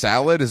we get a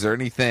salad? Is there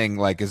anything,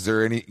 like, is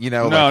there any,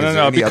 No,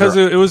 like, because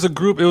it was a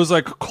group, it was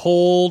like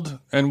cold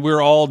and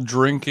we're all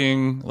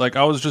drinking. Like,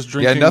 I was just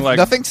drinking.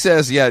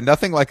 Yeah,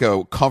 nothing like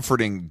a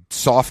comforting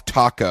soft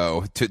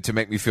taco to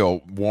make me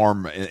feel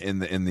warm in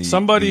the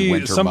Somebody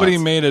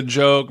months. made a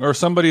joke or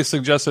somebody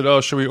suggested,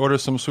 oh, should we order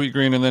some sweet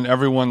green? And then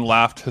everyone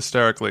laughed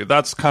hysterically.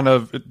 That's kind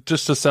of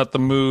just to set the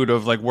mood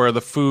of like where the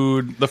food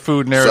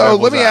narrative. So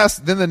let me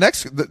ask. Then the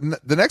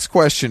next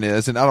question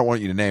is, and I don't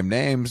want you to name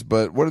names,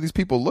 but what do these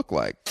people look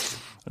like?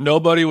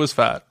 Nobody was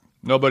fat.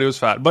 But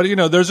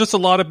there's just a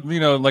lot of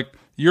like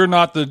you're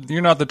not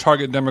the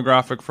target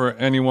demographic for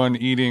anyone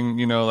eating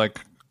like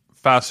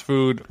fast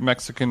food,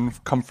 Mexican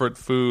comfort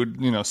food,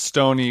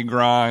 stony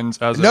grinds.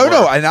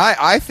 No, and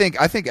I think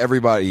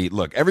everybody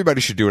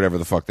should do whatever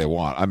the fuck they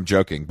want. I'm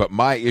joking, but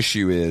my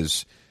issue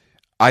is,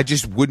 I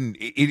just wouldn't.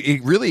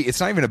 It really, it's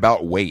not even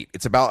about weight.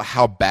 It's about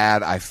how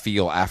bad I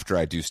feel after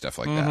I do stuff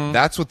like that.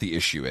 That's what the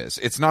issue is.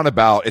 It's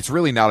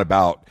really not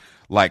about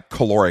like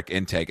caloric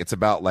intake. It's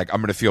about like,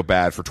 I'm going to feel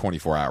bad for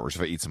 24 hours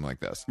if I eat something like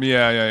this.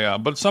 Yeah.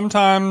 But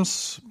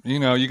sometimes, you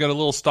get a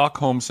little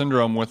Stockholm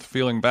syndrome with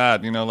feeling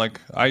bad.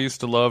 Like I used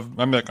to love,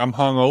 I'm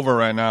hungover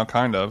right now,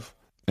 kind of.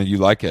 And you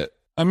like it?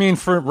 I mean,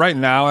 for right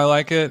now, I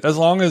like it. As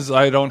long as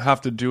I don't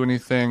have to do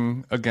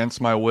anything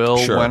against my will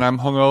when I'm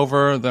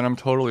hungover, then I'm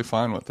totally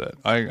fine with it.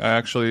 I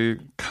actually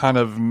kind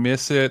of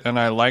miss it, and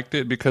I liked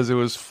it because it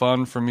was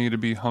fun for me to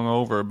be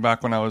hungover.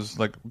 Back when I was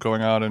like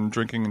going out and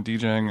drinking and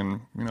DJing and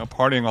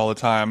partying all the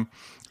time,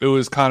 it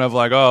was kind of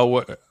like,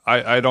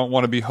 I don't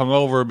want to be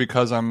hungover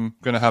because I'm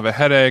gonna have a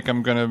headache.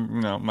 I'm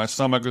gonna, my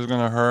stomach is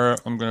gonna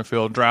hurt. I'm gonna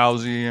feel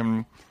drowsy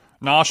and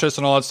nauseous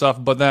and all that stuff.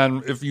 But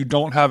then if you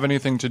don't have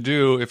anything to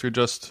do, if you're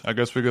just, I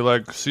guess we could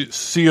like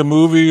see a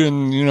movie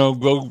and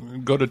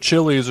go to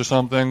Chili's or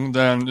something,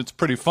 then it's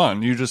pretty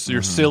fun. You're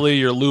silly,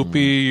 you're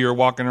loopy, you're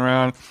walking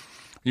around.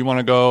 You want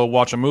to go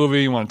watch a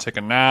movie, you want to take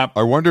a nap.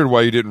 I wondered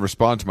why you didn't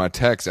respond to my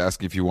text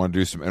asking if you want to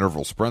do some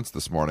interval sprints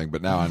this morning,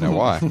 but now I know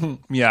why.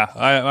 Yeah,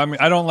 I mean,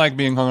 I don't like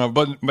being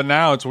hungover, but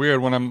now it's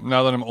weird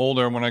now that I'm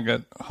older, when I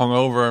get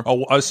hungover,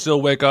 I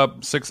still wake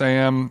up 6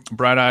 a.m.,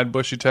 bright-eyed,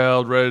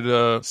 bushy-tailed, ready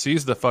to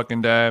seize the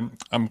fucking day.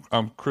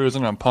 I'm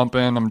cruising, I'm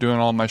pumping, I'm doing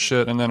all my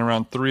shit, and then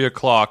around 3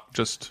 o'clock,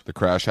 just the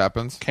crash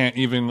happens. Can't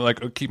even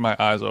like keep my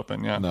eyes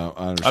open. Yeah, no,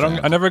 I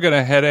understand. I never get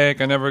a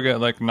headache. I never get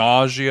like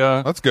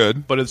nausea. That's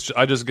good, but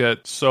I just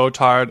get so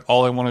tired.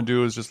 All I want to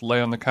do is just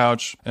lay on the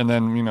couch and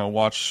then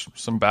watch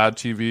some bad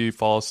TV,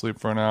 fall asleep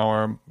for an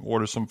hour,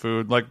 order some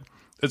food. Like,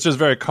 it's just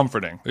very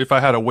comforting. If I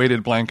had a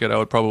weighted blanket, I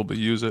would probably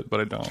use it, but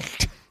I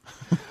don't.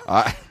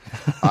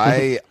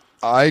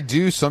 I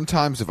do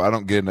sometimes. If I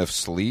don't get enough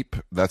sleep,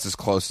 that's as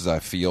close as I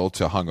feel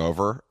to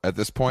hungover at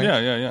this point.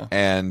 Yeah.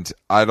 And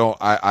I know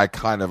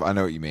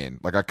what you mean.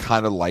 Like, I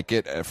kind of like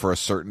it for a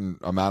certain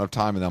amount of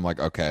time, and then I'm like,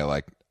 okay,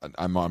 like,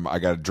 I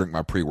got to drink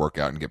my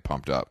pre-workout and get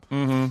pumped up.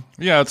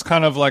 Mm-hmm. Yeah, it's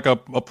kind of like a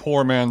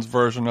poor man's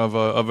version of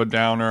a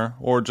downer,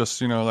 or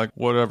just like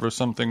whatever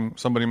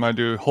somebody might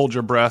do. Hold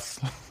your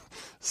breath.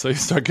 So you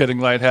start getting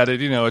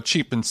lightheaded, a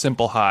cheap and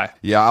simple high.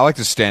 Yeah, I like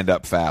to stand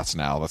up fast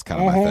now. That's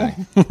kind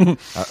of my thing.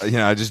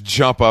 I just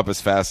jump up as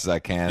fast as I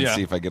can,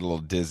 see if I get a little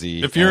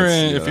dizzy. If you're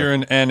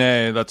in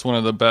NA, that's one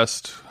of the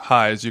best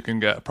highs you can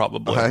get,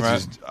 probably.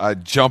 I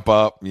jump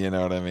up, you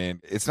know what I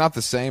mean? It's not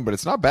the same, but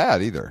it's not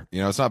bad either.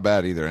 It's not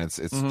bad either. And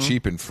it's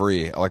cheap and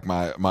free. I like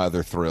my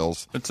other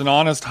thrills. It's an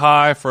honest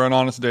high for an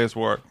honest day's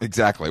work.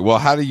 Exactly. Well,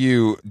 did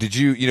you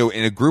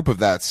in a group of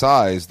that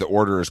size, the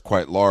order is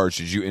quite large.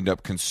 Did you end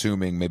up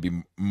consuming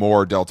maybe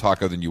more Del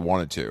Taco than you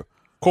wanted to? Of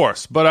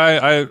course, but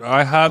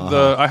I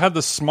had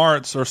the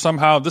smarts, or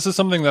somehow this is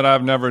something that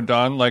I've never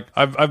done. Like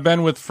I've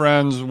been with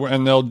friends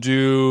and they'll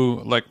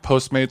do like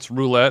Postmates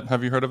roulette.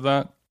 Have you heard of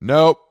that?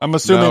 Nope. I'm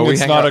assuming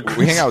it's not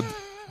we hang out.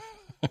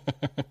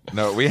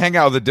 No, we hang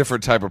out with a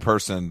different type of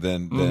person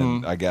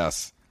than I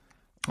guess.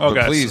 Okay,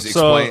 but please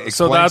explain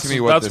that's, to me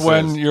what that's this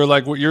when is. You're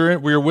like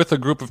we're with a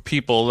group of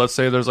people. Let's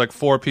say there's like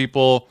 4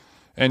 people.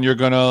 And you're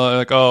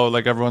gonna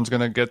everyone's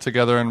gonna get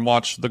together and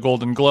watch the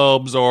Golden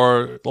Globes,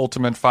 or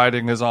Ultimate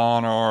Fighting is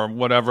on, or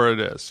whatever it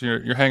is.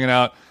 You're hanging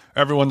out.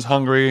 Everyone's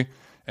hungry,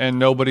 and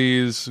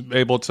nobody's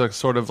able to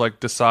sort of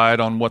like decide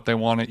on what they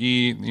want to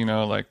eat.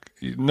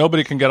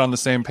 Nobody can get on the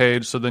same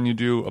page. So then you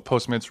do a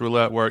Postmates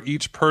roulette where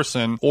each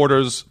person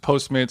orders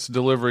Postmates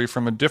delivery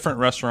from a different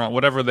restaurant,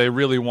 whatever they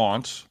really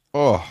want.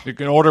 Oh, You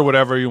can order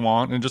whatever you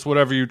want and just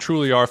whatever you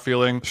truly are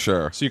feeling.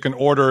 sure. So you can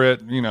order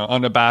it,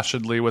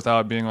 unabashedly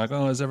without being like,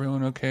 oh, is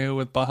everyone okay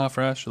with Baja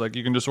Fresh? Like,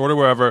 you can just order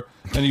wherever,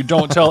 and you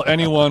don't tell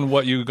anyone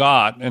what you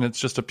got, and it's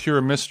just a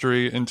pure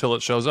mystery until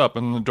it shows up.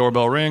 And the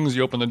doorbell rings,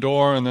 you open the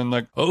door, and then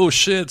like, oh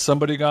shit,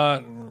 somebody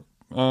got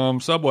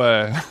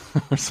Subway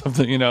or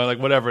something, like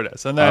whatever it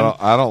is. And then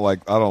I don't like.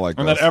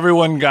 and then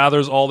everyone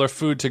gathers all their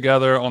food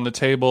together on the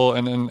table,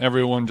 and then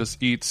everyone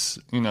just eats.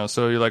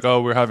 So you're like,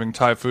 oh, we're having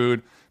Thai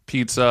food,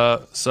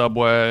 pizza,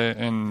 Subway,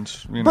 and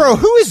Bro,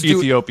 who is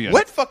Ethiopian?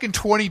 What fucking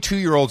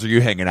 22-year-olds are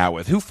you hanging out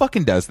with? Who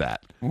fucking does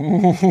that?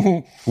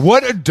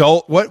 What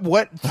adult? What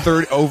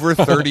over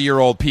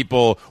 30-year-old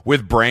people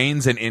with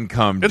brains and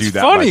income do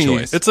that funny. by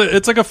choice? It's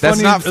like a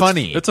funny. That's not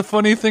funny. It's a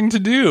funny thing to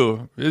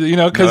do,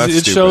 because that's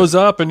it stupid. shows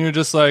up, and you're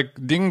just like,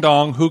 ding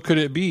dong, who could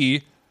it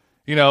be?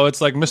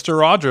 It's like Mr.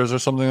 Rogers or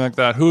something like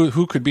that.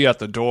 Who could be at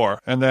the door?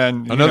 And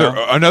then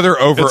another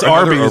Arby's.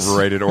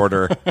 overrated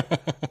order.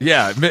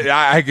 Yeah,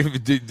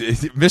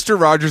 Mr.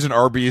 Rogers and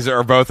Arby's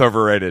are both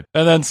overrated.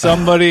 And then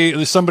somebody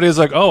is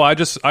like, oh, I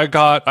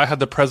had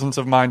the presence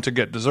of mind to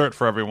get dessert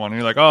for everyone. And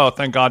you're like, oh,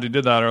 thank God you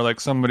did that. Or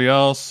like somebody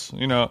else,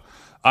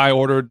 I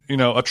ordered,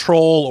 a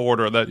troll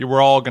order that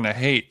we're all gonna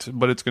hate,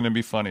 but it's gonna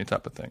be funny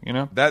type of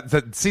thing,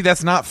 See,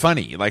 that's not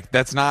funny. Like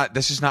that's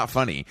just not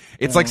funny.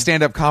 It's like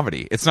stand-up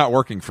comedy. It's not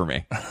working for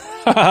me.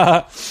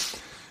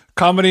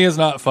 Comedy is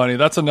not funny.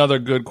 That's another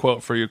good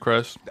quote for you,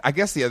 Chris. I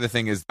guess the other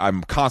thing is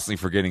I'm constantly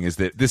forgetting is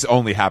that this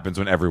only happens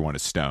when everyone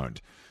is stoned.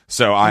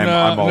 So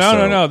I'm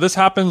also no. This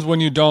happens when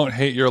you don't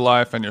hate your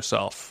life and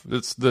yourself.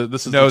 This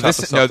is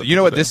You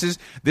know what this is?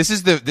 This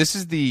is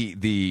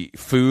the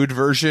food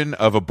version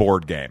of a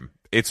board game.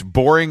 It's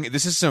boring.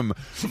 This is some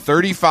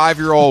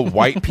 35-year-old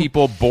white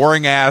people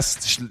boring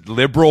ass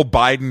liberal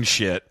Biden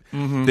shit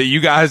that you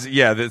guys.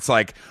 Yeah, that's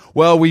like.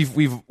 Well, we've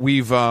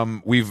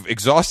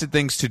exhausted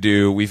things to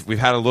do. We've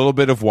had a little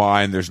bit of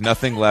wine. There's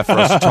nothing left for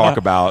us to talk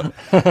about,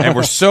 and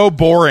we're so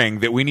boring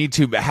that we need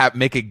to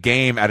make a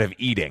game out of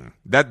eating.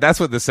 That's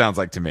what this sounds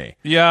like to me.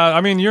 Yeah,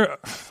 I mean,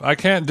 I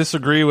can't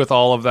disagree with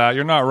all of that.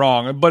 You're not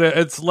wrong, but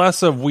it's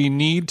less of we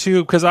need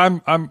to because I'm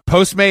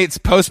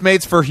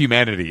Postmates for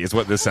humanity is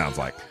what this sounds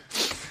like.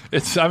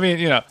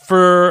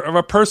 For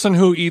a person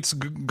who eats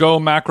Go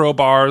macro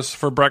bars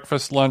for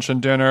breakfast, lunch,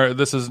 and dinner,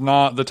 this is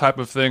not the type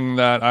of thing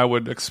that I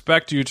would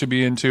expect you to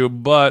be into.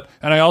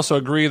 And I also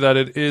agree that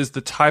it is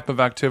the type of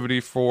activity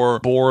for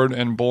bored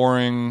and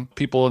boring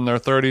people in their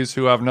 30s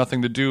who have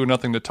nothing to do,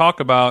 nothing to talk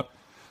about.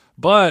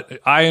 But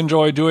I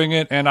enjoy doing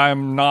it, and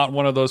I'm not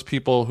one of those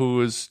people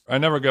I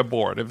never get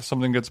bored. If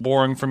something gets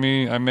boring for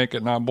me, I make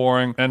it not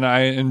boring, and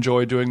I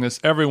enjoy doing this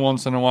every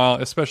once in a while,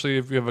 especially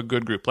if you have a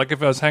good group. Like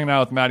if I was hanging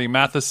out with Maddie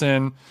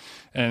Matheson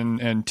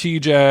and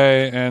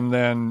TJ, and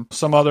then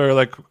some other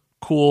like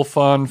cool,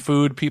 fun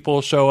food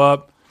people show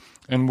up,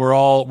 and we're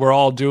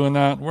all doing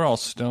that. We're all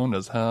stoned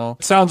as hell.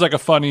 It sounds like a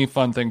fun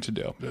thing to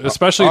do,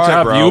 especially to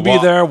have you be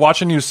there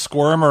watching you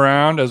squirm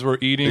around as we're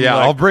eating. Yeah,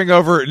 I'll bring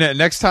over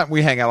next time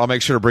we hang out. I'll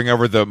make sure to bring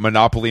over the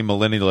Monopoly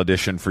Millennial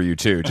Edition for you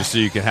too, just so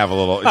you can have a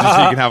little, just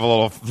so you can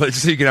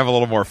have a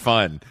little more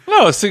fun.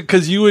 No,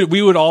 because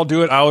we would all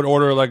do it. I would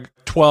order like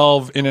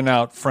 12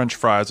 In-N-Out French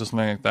fries or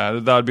something like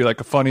that. That would be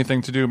like a funny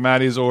thing to do.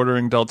 Maddie's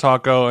ordering Del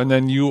Taco, and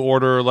then you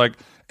order like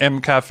M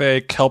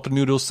Cafe kelp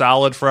noodle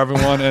salad for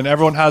everyone, and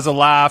everyone has a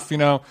laugh.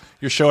 You're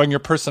showing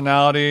your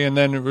personality, and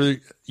then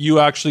you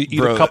actually eat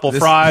a couple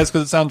fries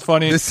because it sounds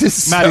funny.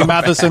 Maddie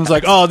Matheson's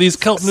like, "Oh, these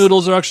kelp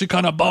noodles are actually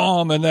kind of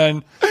bomb," and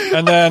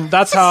then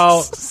that's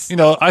how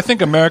I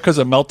think America's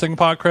a melting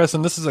pot, Chris,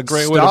 and this is a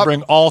great way to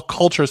bring all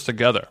cultures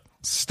together.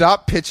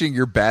 Stop pitching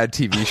your bad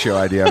TV show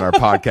idea on our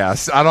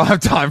podcast. I don't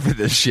have time for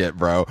this shit,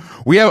 bro.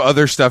 We have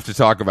other stuff to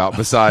talk about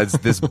besides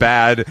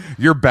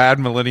your bad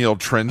millennial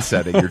trend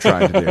setting you're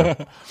trying to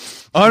do.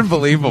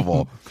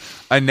 Unbelievable.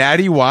 A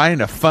natty wine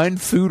and a fun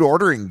food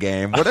ordering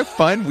game. What a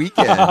fun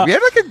weekend. We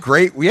had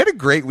a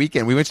great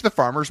weekend. We went to the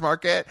farmer's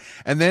market,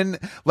 and then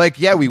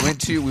we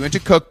went to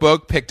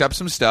Cookbook, picked up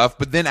some stuff,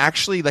 but then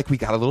actually we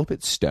got a little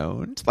bit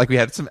stoned. Like we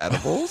had some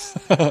edibles,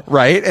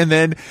 right? And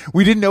then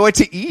we didn't know what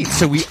to eat.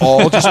 So we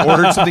all just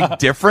ordered something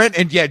different.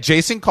 And yeah,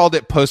 Jason called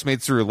it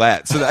Postmates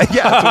roulette. So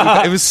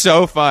it was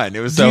so fun. It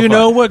was so fun. Do you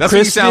know what That's Chris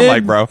what you sound did?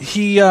 like, bro.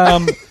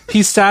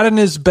 He sat in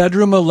his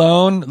bedroom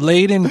alone,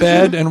 laid in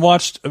bed, and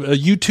watched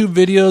YouTube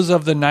videos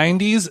of the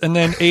 90s, and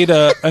then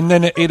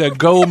ate a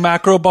Go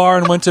macro bar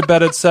and went to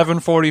bed at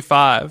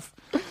 7:45.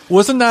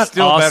 Wasn't that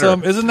Still awesome?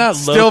 better. Isn't that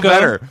Still loco?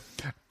 better?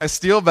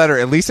 Still better.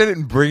 At least I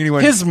didn't bring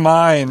anyone. His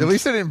mind. At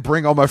least I didn't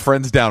bring all my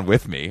friends down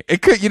with me.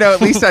 It could,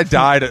 at least I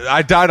died.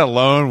 I died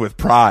alone with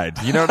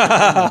pride. You know what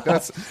I mean?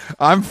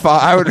 I'm fine.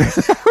 I would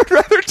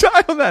rather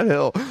die on that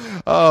hill.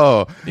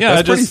 Oh,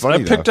 yeah. That's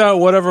I picked out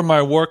whatever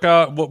my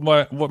workout,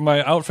 what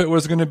my outfit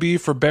was going to be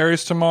for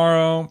berries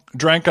tomorrow.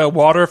 Drank a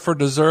water for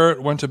dessert.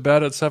 Went to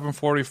bed at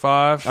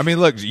 7:45. I mean,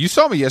 look, you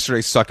saw me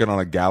yesterday sucking on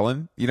a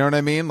gallon. You know what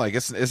I mean? Like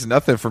it's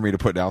nothing for me to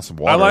put down some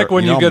water. I like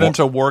when you get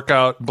into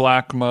workout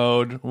black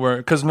mode,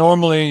 because because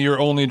normally you're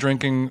only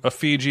drinking a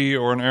Fiji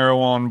or an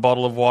Erewhon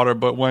bottle of water,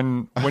 but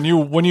when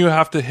you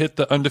have to hit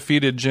the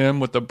undefeated Jim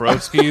with the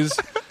broskies,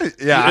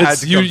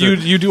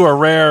 you do a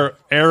rare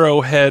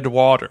Arrowhead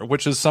water,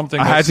 which is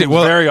something that's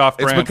very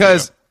off-brand. It's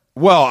because.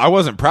 Well, I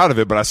wasn't proud of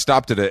it, but I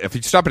stopped at if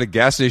you stop at a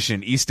gas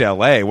station in East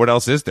LA, what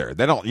else is there?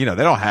 They don't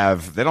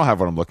have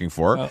what I'm looking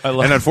for.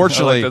 And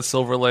unfortunately, I like that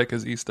Silver Lake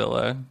is East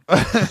LA.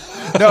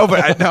 No,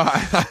 but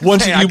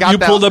once you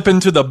pulled up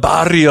into the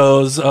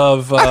barrios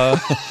of I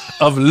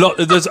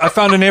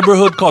found a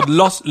neighborhood called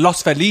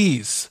Los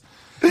Feliz.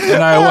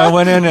 And I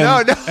went in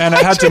and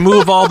I had to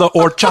move all the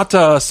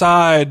horchata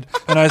aside,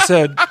 and I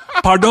said,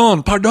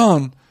 "Pardon,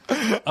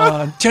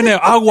 tiene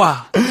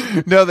agua."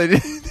 No, they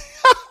didn't.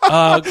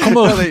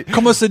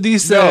 ¿Cómo se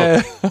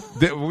dice?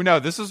 No,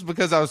 this was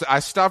because I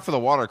stopped for the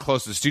water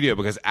close to the studio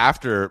because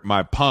after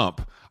my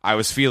pump, I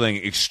was feeling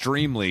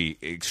extremely,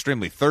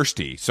 extremely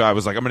thirsty. So I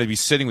was like, I'm going to be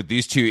sitting with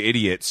these two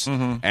idiots,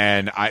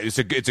 and it's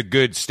a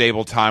good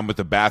stable time with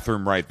the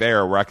bathroom right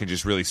there where I can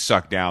just really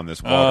suck down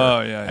this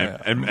water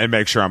and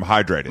make sure I'm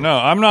hydrated. No,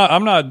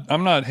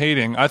 I'm not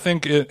hating. I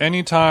think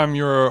anytime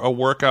you're a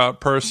workout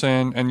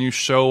person and you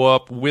show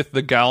up with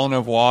the gallon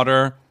of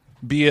water,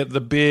 be it the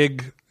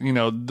big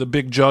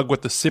jug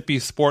with the sippy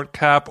sport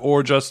cap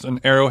or just an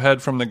Arrowhead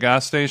from the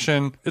gas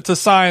station, it's a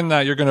sign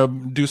that you're going to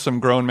do some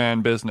grown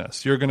man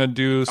business. You're going to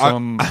do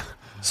some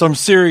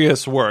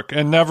serious work,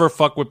 and never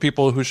fuck with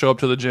people who show up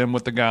to the gym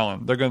with the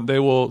gallon. They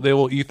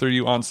will ether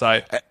you on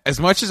site. As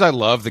much as I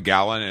love the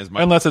gallon,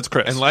 unless it's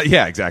Chris.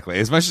 Yeah, exactly.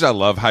 As much as I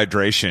love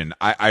hydration,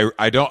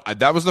 I don't.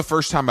 That was the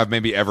first time I've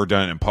maybe ever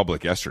done it in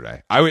public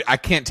yesterday. I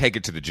can't take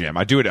it to the gym.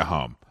 I do it at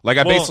home. Like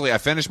I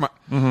finish my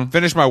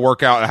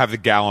workout, I have the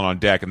gallon on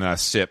deck, and then I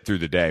sip through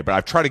the day. But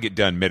I try to get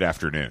done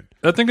mid-afternoon.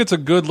 I think it's a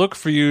good look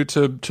for you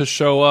to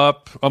show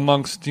up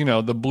amongst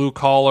the blue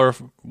collar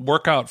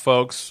workout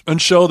folks and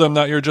show them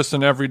that you're just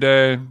an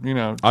everyday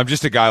I'm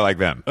just a guy like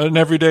them, an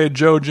everyday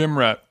Joe gym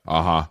rat.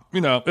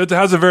 It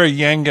has a very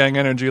Yang Gang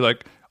energy,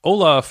 like.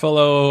 Hola,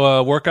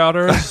 fellow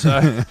workouters.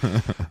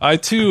 I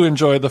too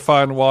enjoy the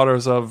fine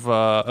waters of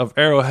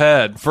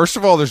Arrowhead. First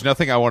of all, there's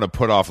nothing I want to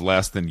put off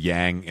less than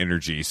Yang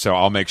energy, so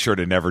I'll make sure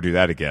to never do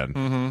that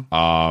again.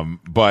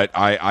 But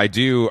I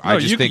do. I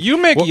just think you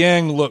make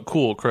Yang look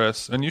cool,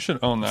 Chris, and you should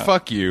own that.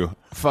 Fuck you.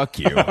 The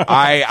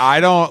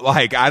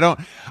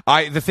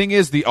thing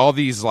is, all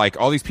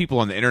these people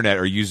on the internet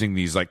are using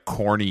these like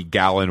corny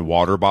gallon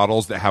water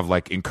bottles that have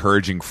like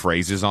encouraging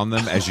phrases on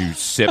them as you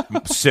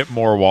sip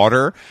more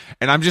water.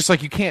 And I'm just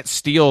like, you can't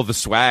steal the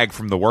swag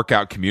from the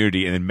workout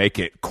community and then make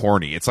it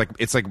corny. It's like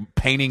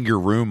painting your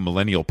room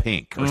millennial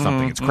pink or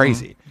something. It's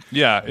crazy.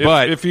 Yeah,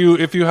 if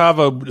you have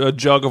a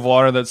jug of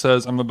water that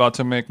says "I'm about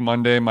to make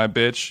Monday my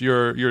bitch,"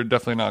 you're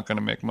definitely not going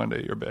to make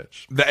Monday your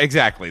bitch.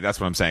 Exactly, that's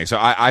what I'm saying. So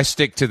I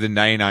stick to the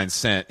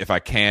 99-cent if I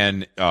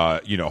can.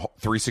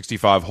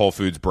 365 Whole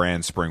Foods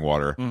brand spring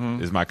water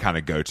is my kind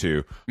of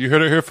go-to. You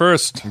heard it here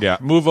first. Yeah,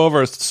 move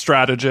over,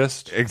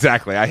 strategist.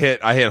 Exactly. I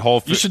hit Whole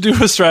Foods. You should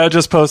do a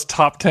strategist post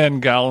top 10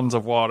 gallons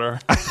of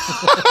water.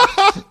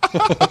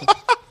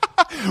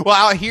 Well,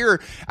 out here,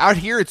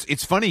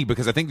 it's funny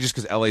because I think just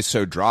because LA's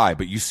so dry,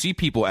 but you see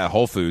people at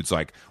Whole Foods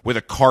like with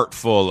a cart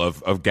full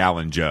of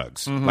gallon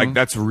jugs. Like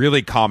that's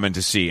really common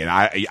to see, and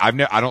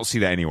I don't see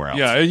that anywhere else.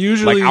 Yeah, it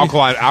usually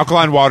like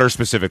alkaline water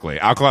specifically.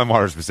 Yeah,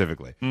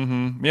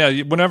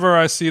 whenever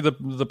I see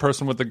the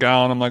person with the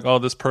gallon, I'm like, oh,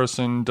 this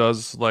person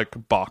does like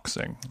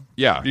boxing.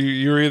 Yeah,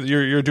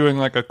 you're doing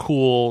like a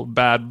cool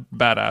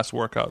badass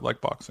workout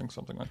like boxing,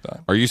 something like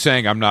that. Are you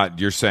saying I'm not?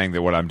 You're saying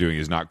that what I'm doing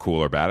is not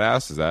cool or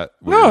badass? Is that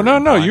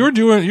No, you're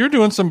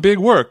doing some big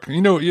work.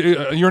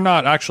 You're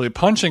not actually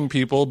punching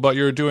people, but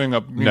you're doing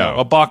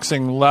a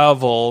boxing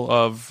level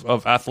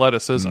of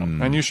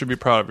athleticism, and you should be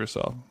proud of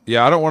yourself.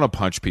 Yeah, I don't want to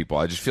punch people.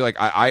 I just feel like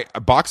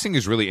boxing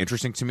is really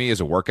interesting to me as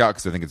a workout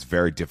because I think it's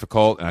very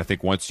difficult, and I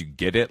think once you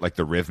get it, like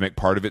the rhythmic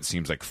part of it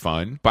seems like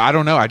fun. But I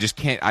don't know. I just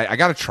can't. I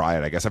got to try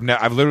it. I guess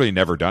I've literally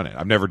never done it.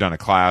 I've never done a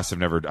class. I've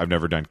never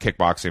done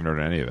kickboxing. I've never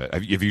done any of it.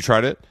 Have you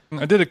tried it?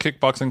 I did a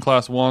kickboxing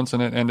class once,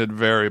 and it ended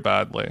very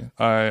badly.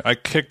 I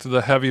kicked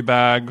the heavy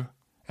bag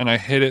and I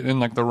hit it in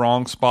like the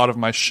wrong spot of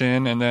my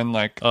shin, and then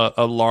like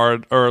a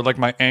lard or like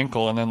my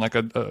ankle, and then like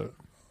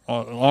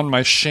on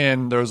my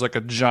shin there was like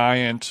a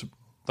giant,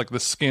 like the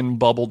skin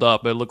bubbled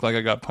up. It looked like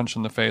I got punched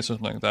in the face or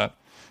something like that.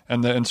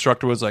 And the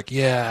instructor was like,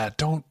 "Yeah,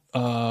 don't.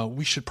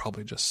 We should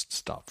probably just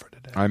stop for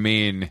today." I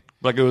mean,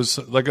 like it was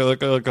like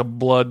a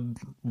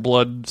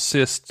blood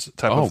cyst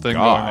type of thing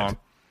going on.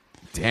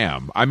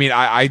 Damn. I mean,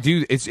 I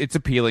do. It's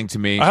appealing to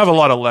me. I have a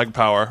lot of leg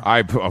power.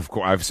 Of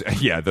course.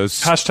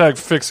 Those hashtag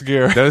fix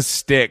gear. Those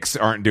sticks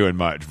aren't doing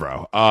much,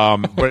 bro.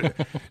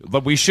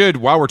 But we should.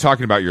 While we're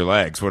talking about your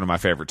legs, one of my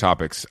favorite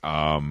topics.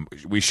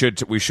 We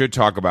should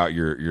talk about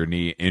your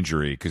knee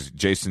injury because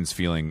Jason's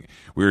feeling.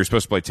 We were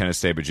supposed to play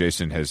tennis today, but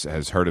Jason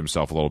has hurt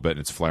himself a little bit and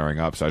it's flaring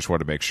up. So I just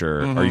wanted to make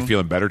sure. Are you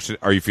feeling better?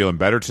 Are you feeling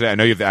better today? I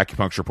know you have the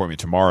acupuncture appointment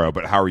tomorrow,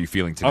 but how are you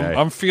feeling today?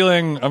 I'm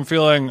feeling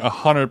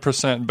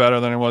 100% better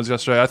than I was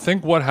yesterday. I think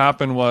think what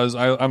happened was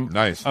I'm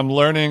Nice. I'm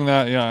learning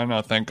that. Yeah, I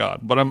know. Thank God.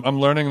 But I'm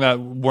learning that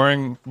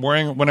wearing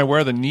when I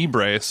wear the knee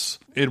brace,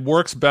 it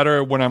works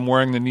better when I'm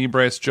wearing the knee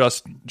brace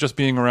just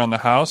being around the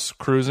house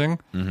cruising.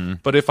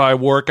 But if I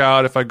work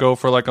out, if I go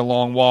for like a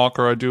long walk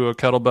or I do a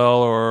kettlebell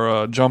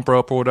or a jump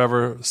rope or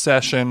whatever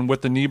session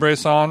with the knee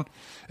brace on,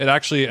 it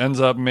actually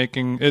ends up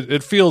making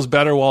it feels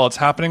better while it's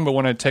happening. But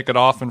when I take it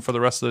off and for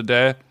the rest of the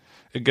day,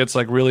 it gets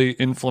like really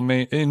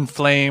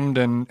inflamed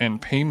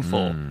and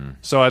painful.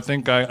 So I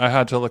think I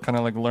had to kind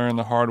of like learn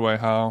the hard way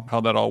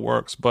how that all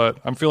works. But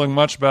I'm feeling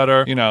much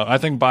better. You know, I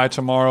think by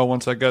tomorrow,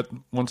 once I get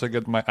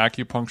my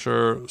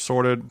acupuncture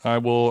sorted, I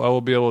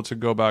will be able to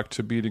go back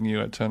to beating you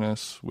at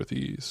tennis with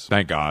ease.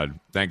 Thank God.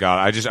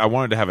 I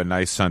wanted to have a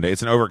nice Sunday.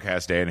 It's an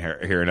overcast day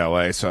here in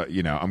LA, so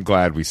you know I'm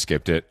glad we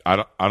skipped it. I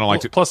don't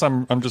like to. Plus,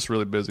 I'm just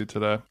really busy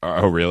today.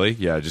 Oh really?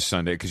 Yeah, just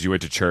Sunday because you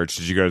went to church.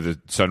 Did you go to the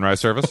sunrise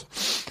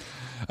service?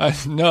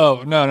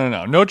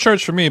 No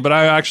church for me, but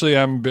I actually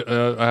am.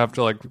 I have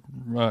to like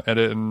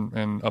edit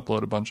and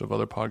upload a bunch of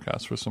other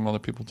podcasts for some other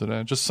people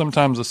today. Just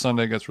sometimes the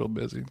Sunday gets real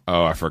busy.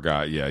 Oh, I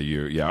forgot. Yeah,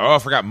 Oh, I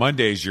forgot.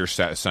 Monday's your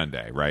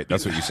Sunday, right?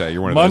 That's what you say.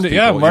 You're one of Monday. those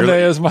people. Yeah,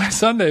 Monday is my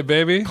Sunday,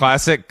 baby.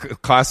 Classic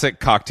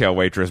cocktail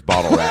waitress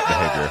bottle rat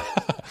behavior.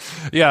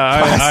 Yeah,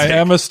 I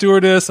am a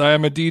stewardess. I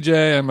am a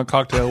DJ. I'm a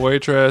cocktail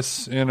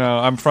waitress. You know,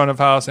 I'm front of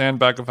house and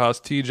back of house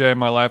TJ.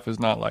 My life is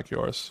not like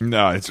yours.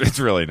 No, it's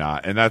really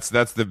not. And that's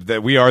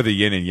we are the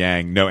yin and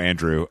yang, no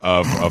Andrew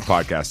of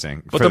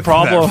podcasting. But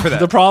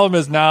the problem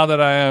is now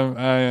that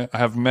I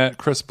have met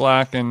Chris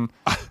Black and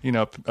you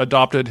know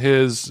adopted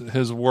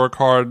his work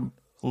hard,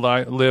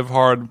 live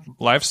hard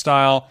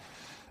lifestyle.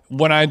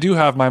 When I do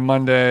have my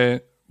Monday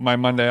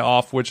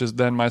off, which is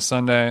then my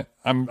Sunday,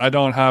 I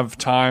don't have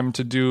time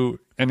to do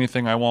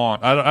anything I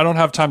want. I don't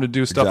have time to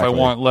do stuff Exactly. I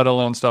want, let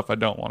alone stuff I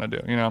don't want to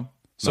do. You know,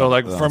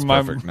 so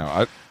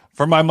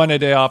for my Monday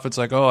day off, it's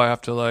like, oh, I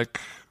have to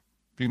like,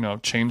 you know,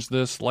 change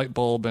this light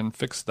bulb and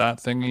fix that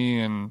thingy.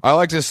 And I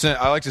like to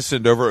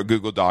send over a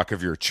Google Doc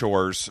of your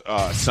chores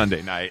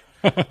Sunday night.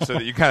 So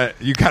that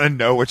you kind of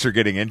know what you're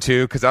getting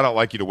into, because I don't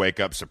like you to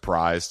wake up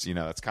surprised. You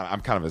know,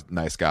 I'm kind of a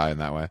nice guy in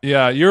that way.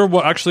 Yeah,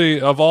 you're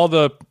actually of all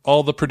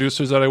the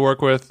producers that I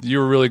work with,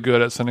 you're really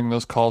good at sending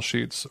those call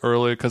sheets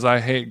early, because I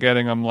hate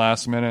getting them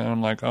last minute and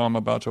I'm like, oh, I'm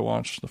about to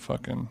watch the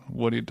fucking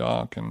Woody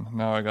doc and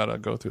now I gotta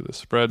go through the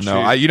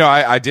spreadsheet. No,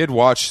 I did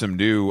watch some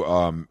new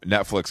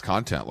Netflix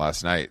content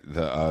last night.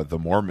 The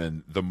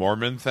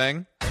Mormon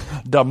thing.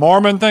 The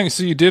Mormon thing.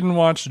 So you didn't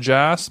watch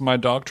Jas, my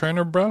dog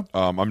trainer, bro?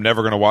 I'm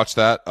never gonna watch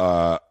that.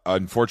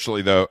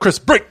 Unfortunately, though, Chris,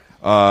 break.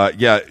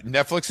 Yeah,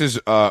 Netflix is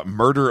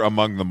Murder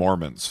Among the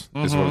Mormons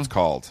is what it's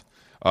called.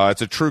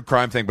 It's a true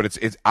crime thing, but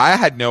it's. I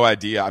had no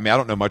idea. I mean, I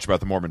don't know much about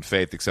the Mormon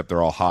faith except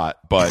they're all hot.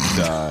 But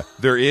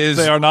there is.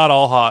 They are not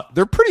all hot.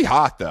 They're pretty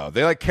hot though.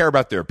 They like care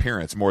about their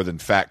appearance more than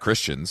fat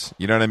Christians.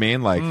 You know what I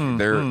mean? Like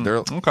they're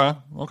okay.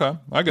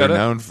 I get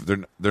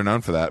it. They're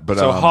known for that. But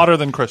so hotter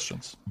than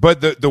Christians.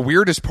 But the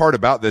weirdest part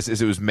about this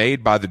is it was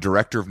made by the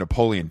director of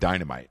Napoleon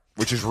Dynamite,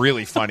 which is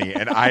really funny,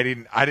 and I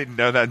didn't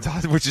know that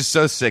until, which is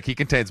so sick. He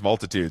contains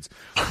multitudes,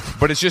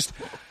 but it's just.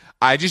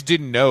 I just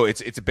didn't know.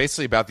 It's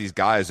basically about these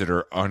guys that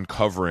are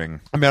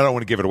uncovering. I mean, I don't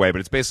want to give it away, but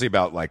it's basically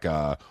about like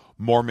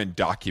Mormon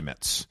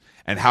documents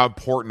and how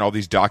important all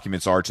these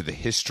documents are to the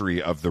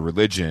history of the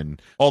religion.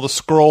 All the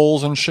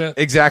scrolls and shit.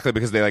 Exactly,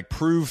 because they like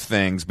prove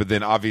things, but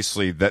then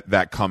obviously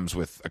that comes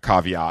with a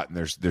caveat, and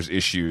there's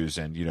issues,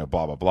 and you know,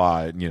 blah blah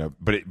blah, and, you know,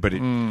 but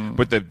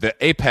the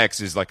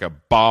apex is like a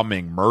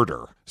bombing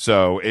murder.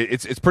 So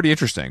it's pretty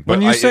interesting. But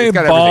when you say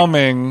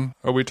bombing,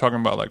 are we talking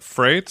about like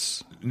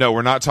freights? No,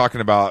 we're not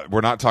talking about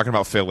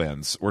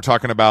fill-ins. We're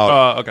talking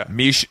about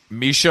me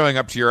showing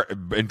up to your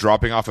and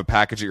dropping off a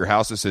package at your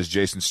house that says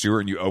Jason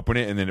Stewart, and you open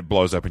it and then it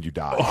blows up and you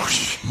die.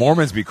 Oh,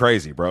 Mormons be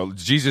crazy, bro.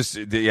 Jesus,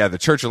 the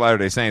Church of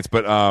Latter-day Saints,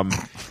 but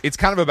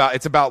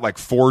it's about like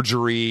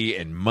forgery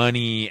and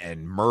money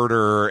and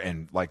murder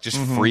and like just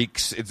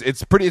freaks.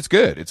 It's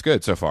good. It's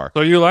good so far.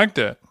 So you liked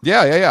it?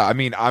 Yeah. I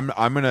mean,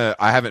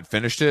 I haven't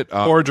finished it.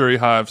 Forgery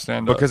hive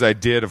stand up, because I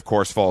did, of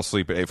course, fall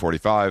asleep at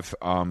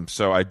 8:45.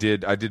 So I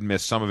did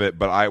miss some of it,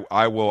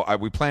 but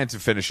we plan to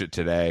finish it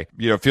today.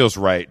 You know, it feels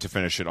right to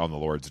finish it on the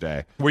Lord's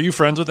Day. Were you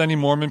friends with any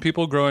Mormon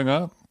people growing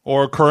up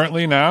or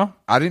currently now?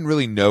 I didn't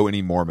really know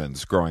any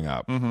Mormons growing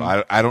up.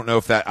 I don't know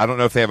if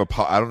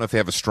they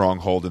have a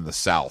stronghold in the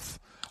South.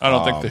 I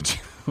don't think they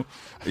do.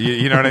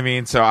 You know what I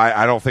mean? So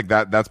I don't think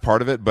that's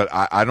part of it, but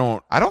I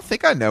don't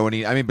think I know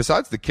any. I mean,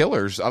 besides the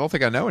Killers, I don't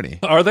think I know any.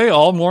 Are they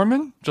all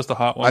Mormon? Just the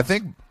hot ones?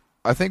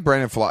 I think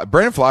Brandon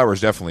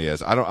Flowers definitely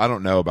is. I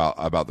don't know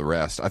about the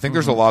rest. I think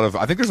there's a lot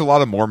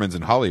of Mormons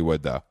in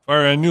Hollywood though.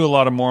 or I knew a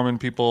lot of Mormon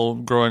people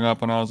growing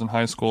up when I was in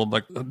high school.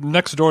 Like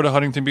next door to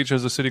Huntington Beach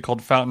is a city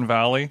called Fountain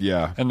Valley.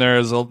 Yeah. And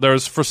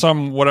there's for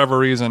some whatever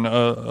reason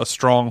a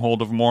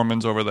stronghold of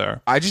Mormons over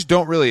there. I just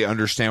don't really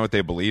understand what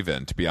they believe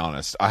in, to be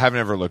honest. I haven't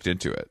ever looked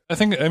into it.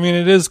 I mean,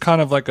 it is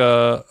kind of like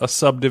a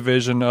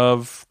subdivision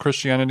of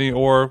Christianity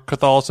or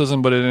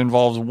Catholicism, but it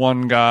involves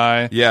one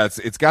guy. Yeah,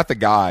 it's got the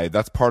guy.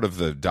 That's part of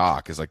the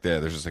doc. Is like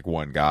there's just like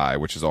one guy,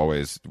 which is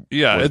always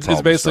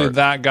it's basically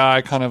that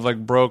guy kind of like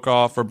broke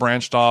off or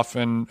branched off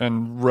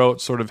and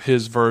wrote sort of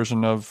his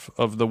version of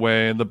the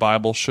way the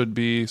Bible should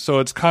be. So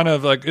it's kind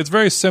of like it's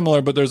very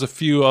similar, but there's a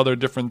few other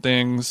different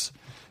things.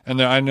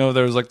 And I know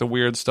there's like the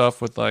weird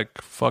stuff with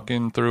like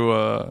fucking through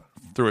a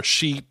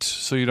sheet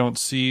so you don't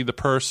see the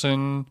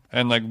person,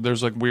 and like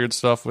there's like weird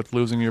stuff with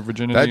losing your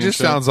virginity. That just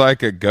sounds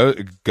like a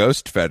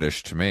ghost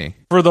fetish to me.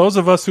 For those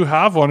of us who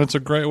have one, it's a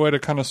great way to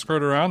kind of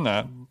skirt around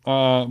that.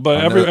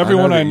 But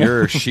everyone I know,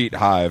 you're a sheet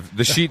hive.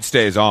 The sheet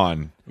stays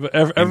on.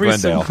 Every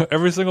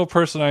single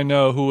person I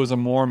know who was a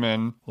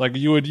Mormon, like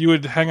you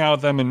would hang out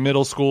with them in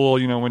middle school,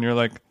 when you're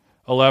like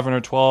 11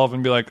 or 12,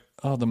 and be like,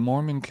 oh, the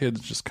Mormon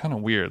kid's just kind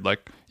of weird.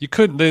 Like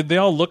they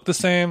all look the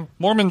same.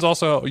 Mormons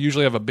also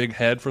usually have a big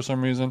head for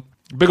some reason.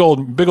 Big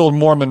old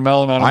Mormon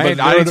melon on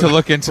them. I need to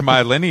look into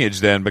my lineage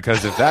then,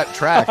 because if that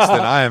tracks, then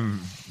I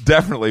am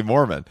definitely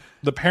Mormon.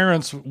 The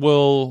parents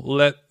will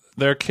let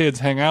their kids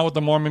hang out with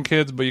the Mormon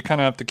kids, but you kind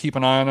of have to keep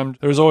an eye on them.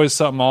 There's always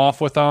something off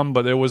with them,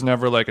 but it was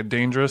never like a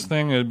dangerous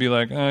thing. It'd be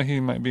like,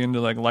 he might be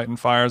into like lighting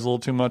fires a little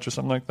too much or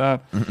something like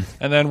that.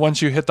 And then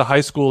once you hit the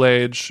high school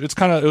age, it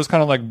was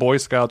kind of like Boy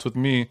Scouts with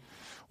me.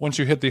 Once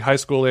you hit the high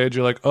school age,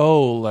 you're like,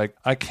 oh, like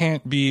I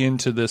can't be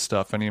into this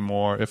stuff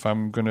anymore if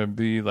I'm going to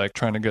be like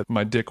trying to get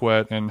my dick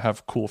wet and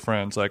have cool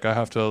friends. Like I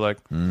have to like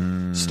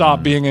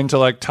stop being into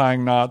like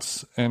tying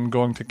knots and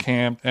going to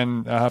camp,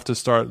 and I have to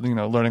start,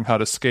 learning how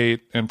to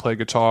skate and play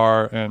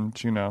guitar and,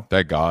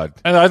 Thank God.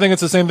 And I think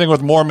it's the same thing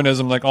with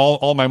Mormonism. Like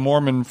all my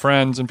Mormon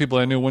friends and people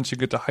I knew, once you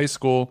get to high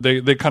school,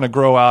 they kind of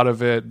grow out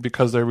of it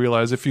because they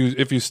realize if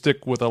you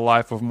stick with a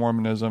life of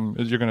Mormonism,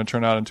 you're going to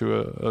turn out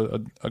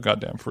into a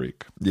goddamn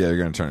freak. Yeah, you're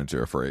going to turn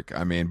into a freak.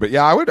 I mean, but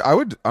yeah,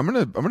 I'm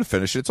gonna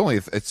finish it.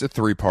 It's a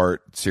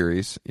 3-part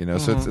series,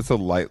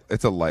 so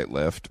it's a light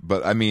lift.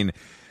 But I mean,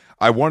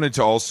 I wanted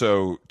to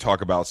also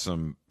talk about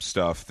some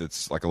stuff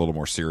that's like a little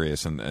more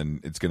serious,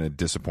 and it's gonna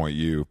disappoint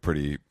you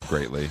pretty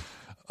greatly.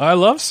 I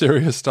love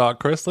serious talk,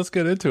 Chris. Let's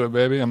get into it,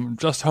 baby. I'm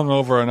just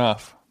hungover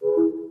enough.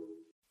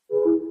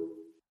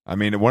 I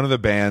mean, one of the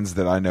bands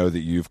that I know that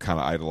you've kind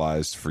of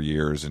idolized for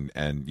years,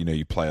 and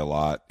you play a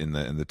lot in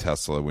the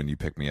Tesla when you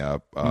pick me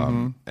up,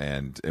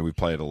 and we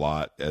play it a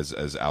lot as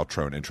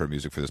outro and intro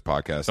music for this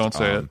podcast. Don't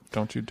say it.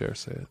 Don't you dare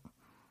say it.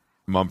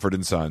 Mumford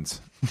and Sons.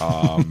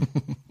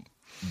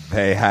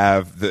 They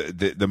have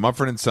the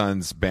Mumford and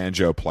Sons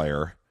banjo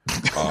player.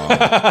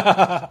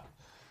 Have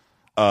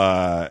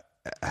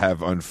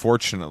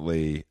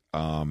unfortunately,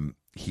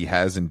 he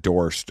has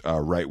endorsed a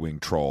right-wing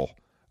troll.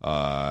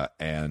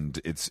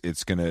 And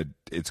it's gonna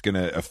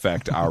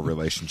affect our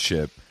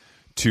relationship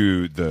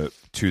to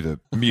the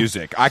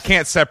music. I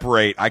can't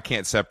separate.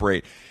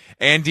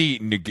 Andy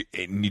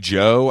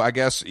Ngo, I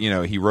guess,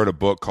 he wrote a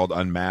book called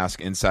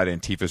Unmask: Inside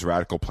Antifa's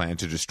Radical Plan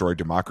to Destroy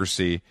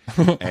Democracy.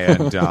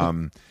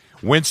 And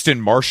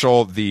Winston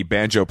Marshall, the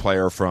banjo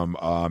player from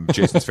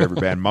Jason's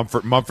favorite band,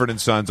 Mumford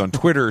 & Sons, on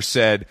Twitter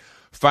said,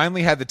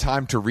 "Finally had the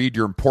time to read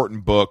your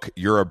important book.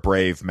 You're a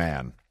brave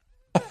man."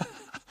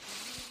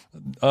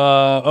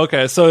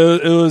 Okay, so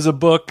it was a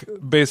book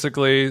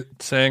basically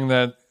saying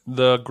that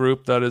the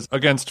group that is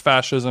against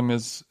fascism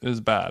is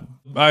bad.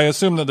 I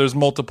assume that there's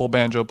multiple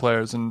banjo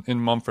players in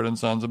Mumford &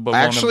 Sons, but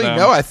actually, one of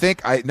them...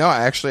 I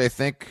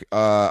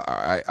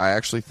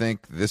actually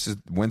think this is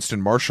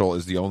Winston Marshall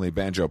is the only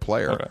banjo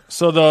player. Okay.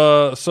 So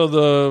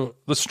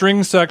the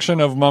string section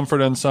of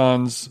Mumford &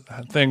 Sons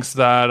thinks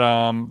that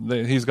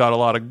he's got a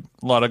lot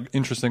of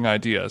interesting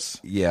ideas.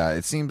 Yeah,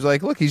 it seems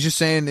like, look, he's just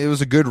saying it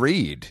was a good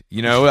read.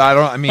 I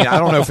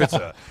don't know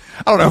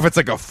if it's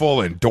like a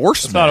full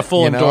endorsement. It's not a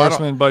full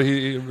endorsement,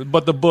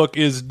 but the book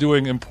is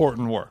doing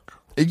important work.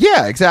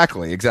 Yeah,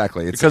 exactly.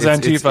 Because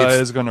Antifa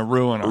is going to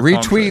ruin our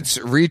retweets.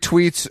 country.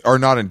 Retweets are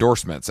not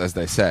endorsements, as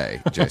they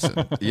say,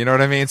 Jason. You know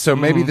what I mean? So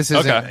maybe this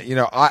isn't. Okay.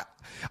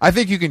 I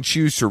think you can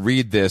choose to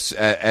read this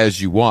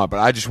as you want, but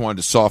I just wanted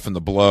to soften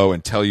the blow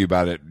and tell you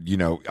about it.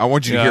 I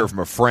want you to hear it from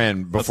a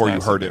friend before you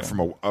heard it from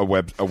a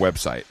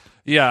website.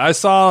 Yeah, I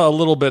saw a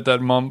little bit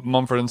that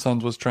Mumford &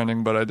 Sons was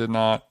trending, but I did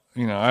not.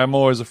 I'm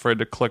always afraid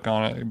to click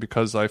on it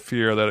because I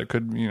fear that it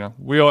could,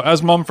 we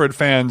as Mumford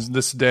fans,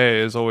 this day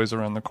is always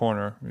around the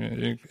corner.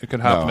 It could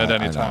happen at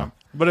any time.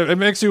 But it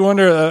makes you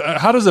wonder,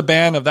 how does a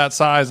band of that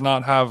size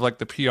not have like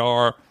the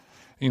PR,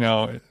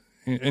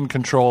 in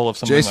control of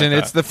something Jason,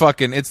 like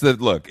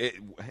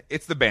that?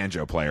 It's the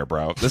banjo player,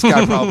 bro. This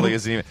guy probably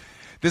isn't even.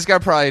 This guy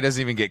probably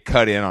doesn't even get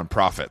cut in on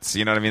profits.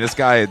 You know what I mean? This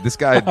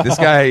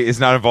guy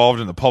is not involved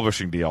in the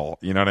publishing deal.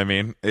 You know what I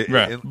mean?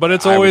 Right. But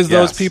it's always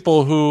those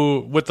people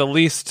who, with the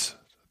least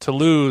to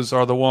lose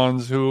are the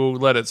ones who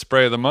let it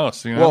spray the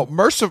most. You know?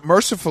 Well,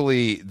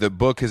 mercifully, the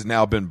book has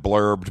now been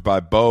blurbed by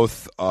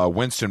both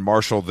Winston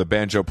Marshall, the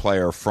banjo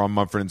player from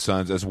Mumford &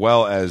 Sons, as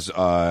well as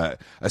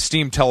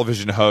esteemed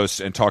television host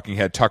and talking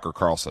head Tucker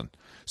Carlson.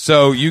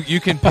 So you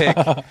can pick...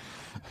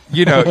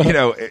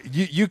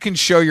 You can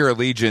show your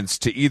allegiance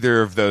to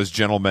either of those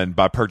gentlemen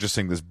by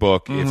purchasing this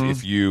book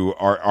if you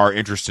are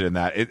interested in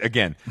that.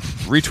 Again,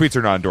 retweets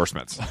are not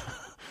endorsements.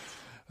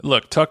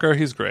 Look, Tucker,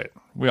 he's great.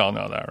 We all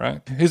know that,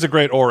 right? He's a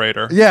great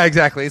orator. Yeah,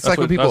 exactly. It's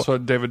That's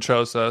what David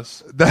Cho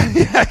says.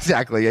 Yeah,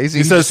 exactly.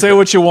 He says, say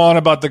what you want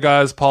about the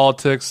guy's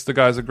politics. The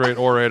guy's a great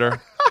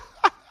orator.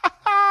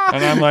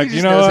 And I'm like,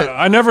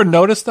 I never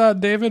noticed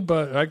that, David,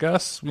 but I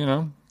guess,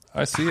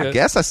 I see it. I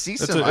guess I see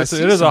some. It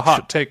is a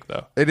hot take,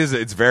 though. It is.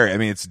 It's very. I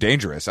mean, it's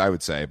dangerous. I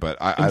would say, but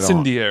I don't.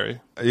 Incendiary.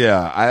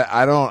 Yeah,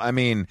 I don't. I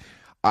mean,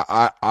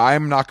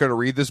 I'm not going to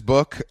read this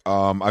book.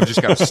 I've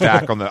just got a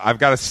stack on the. I've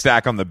got a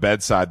stack on the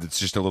bedside that's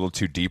just a little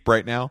too deep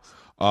right now.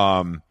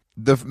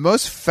 The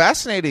most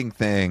fascinating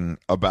thing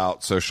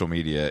about social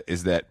media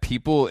is that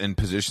people in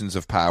positions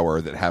of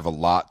power that have a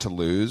lot to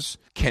lose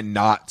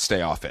cannot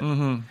stay off it.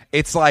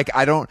 It's like,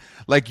 I don't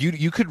like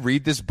you could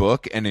read this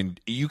book and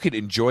you could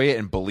enjoy it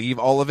and believe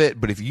all of it,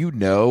 but if you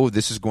know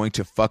this is going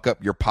to fuck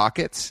up your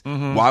pockets,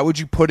 why would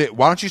you put it?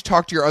 Why don't you just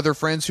talk to your other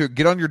friends who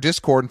get on your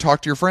Discord and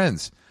talk to your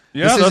friends?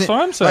 Yeah, that's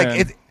what I'm saying.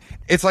 Like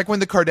it's like when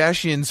the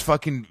Kardashians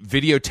fucking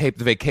videotaped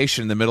the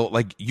vacation in the middle.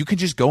 Like, you can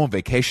just go on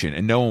vacation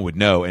and no one would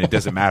know, and it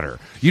doesn't matter.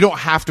 You don't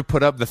have to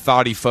put up the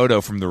thoughty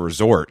photo from the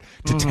resort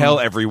to tell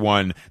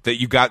everyone that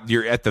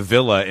you're at the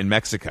villa in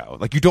Mexico.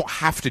 Like, you don't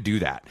have to do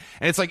that.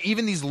 And it's like,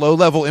 even these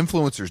low-level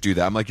influencers do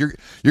that. I'm like, you're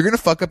going to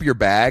fuck up your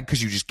bag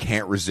because you just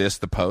can't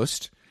resist the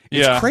post?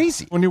 It's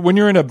crazy. When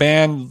you're in a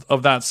band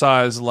of that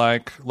size,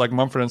 like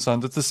Mumford &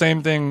 Sons, it's the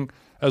same thing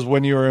as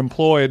when you're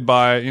employed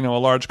by, a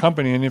large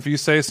company. And if you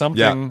say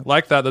something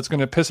like that that's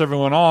going to piss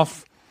everyone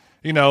off,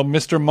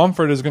 Mr.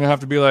 Mumford is going to have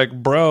to be like,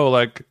 bro,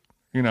 like,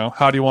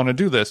 how do you want to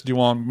do this? Do you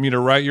want me to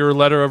write your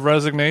letter of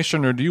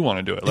resignation, or do you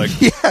want to do it?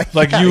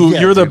 Like,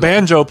 you're the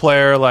banjo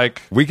player.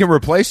 Like, we can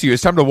replace you.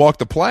 It's time to walk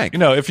the plank.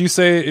 If you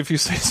say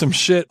some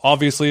shit,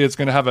 obviously it's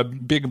going to have a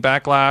big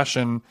backlash,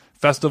 and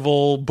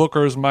festival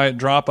bookers might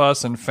drop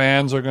us, and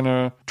fans are going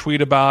to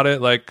tweet about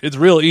it. Like, it's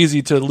real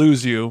easy to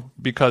lose you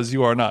because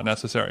you are not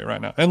necessary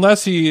right now.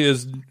 Unless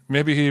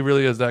maybe he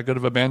really is that good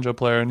of a banjo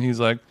player, and he's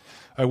like,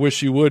 I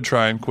wish you would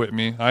try and quit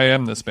me. I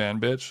am this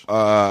band, bitch.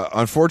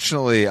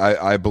 Unfortunately,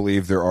 I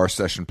believe there are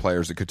session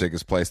players that could take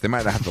his place. They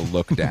might not have to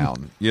look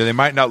down. They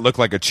might not look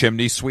like a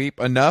chimney sweep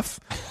enough.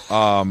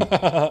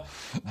 But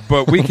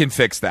we can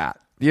fix that.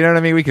 You know what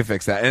I mean? We can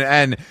fix that.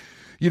 And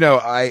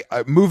I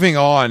moving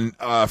on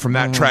from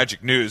that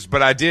tragic news,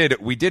 but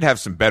we did have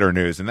some better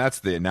news, and that's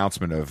the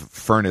announcement of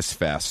Furnace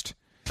Fest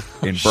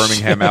in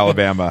Birmingham,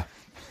 Alabama,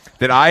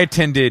 that I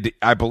attended,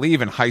 I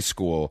believe, in high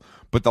school.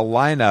 But the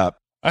lineup,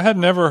 I had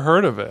never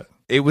heard of it.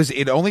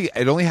 It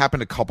only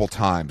happened a couple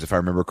times, if I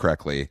remember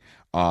correctly.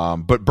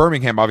 But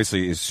Birmingham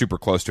obviously is super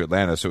close to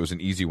Atlanta, so it was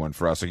an easy one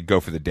for us. I could go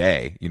for the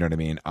day. You know what I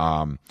mean?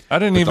 I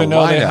didn't even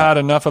know they had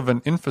enough of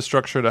an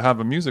infrastructure to have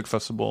a music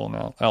festival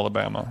in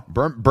Alabama.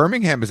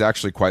 Birmingham is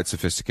actually quite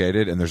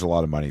sophisticated, and there's a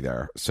lot of money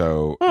there.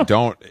 So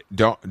don't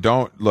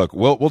look.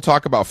 We'll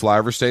talk about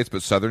flyover states,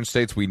 but southern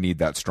states, we need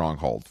that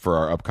stronghold for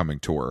our upcoming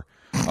tour.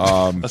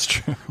 That's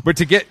true. But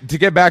to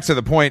get back to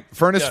the point,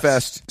 Furnace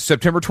Fest,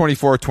 September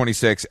 24th,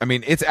 26th. I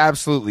mean, it's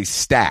absolutely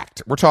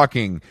stacked. We're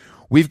talking.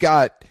 We've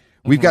got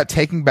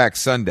Taking Back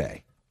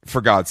Sunday, for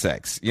God's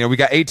sakes. We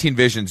got 18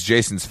 Visions,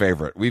 Jason's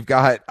favorite. We've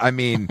got,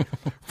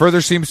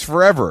 Further Seems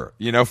Forever,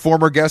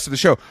 former guest of the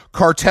show.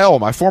 Cartel,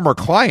 my former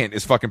client,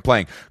 is fucking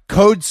playing.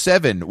 Code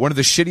 7, one of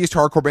the shittiest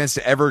hardcore bands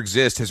to ever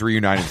exist, has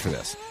reunited for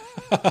this.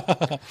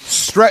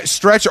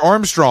 Stretch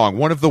Armstrong,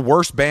 one of the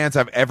worst bands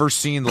I've ever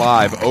seen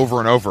live over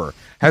and over,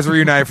 has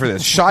reunited for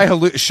this. Shai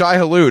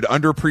Hulud,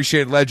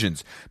 underappreciated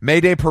legends.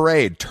 Mayday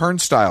Parade,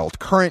 Turnstile,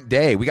 Current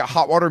Day. We got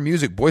Hot Water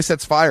Music, Boy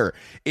Sets Fire.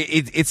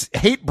 It's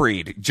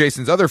Hatebreed,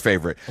 Jason's other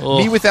favorite. Ugh.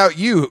 Me Without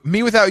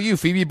You,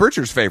 Phoebe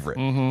Bridgers' favorite,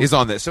 is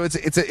on this. So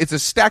it's a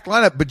stacked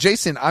lineup. But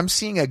Jason, I'm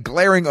seeing a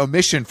glaring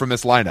omission from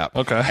this lineup.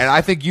 Okay, and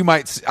I think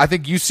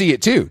you see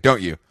it too,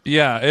 don't you?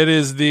 Yeah, it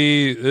is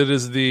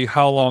the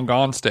How Long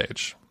Gone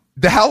stage.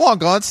 The How Long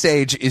Gone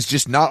stage is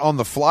just not on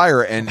the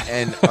flyer, and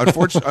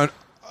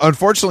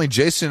unfortunately,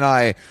 Jason and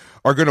I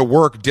are going to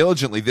work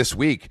diligently this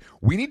week.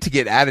 We need to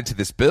get added to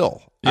this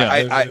bill.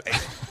 Yeah,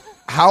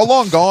 How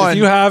Long Gone?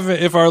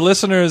 If our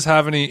listeners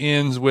have any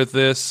ins with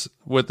this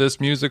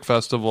music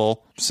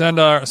festival, send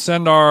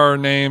our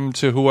name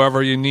to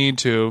whoever you need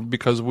to,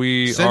 because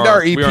we send are,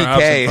 our EPK. We are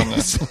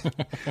absent from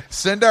this.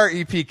 Send our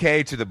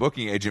EPK to the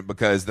booking agent,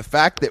 because the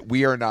fact that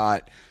we are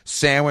not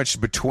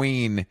sandwiched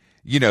between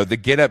the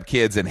Get Up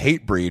Kids and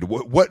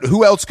Hatebreed,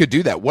 who else could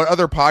do that? What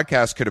other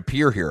podcast could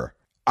appear here?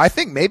 I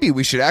think maybe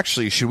we should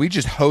we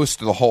just host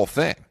the whole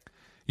thing?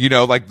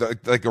 Like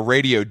a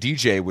radio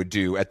DJ would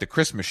do at the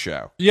Christmas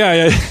show.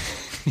 Yeah.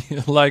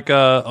 Like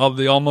of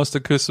the almost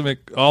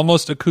acoustic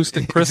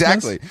Christmas.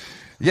 Exactly.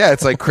 Yeah,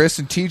 it's like Chris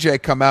and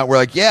TJ come out. We're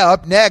like, yeah,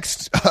 up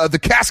next, the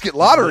casket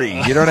lottery.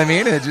 You know what I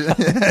mean?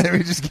 And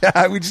we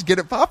just get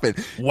it popping.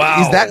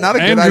 Wow, is that not a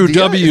good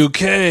Andrew idea?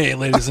 WK,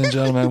 ladies and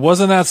gentlemen,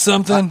 wasn't that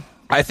something?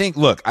 I think.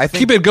 Look, I think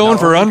keep it going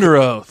for Under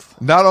Oath.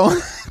 Not only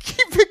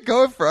keep it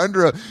going for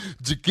Under Oath.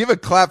 To give a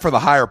clap for the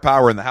higher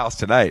power in the house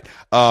tonight.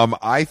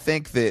 I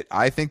think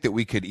that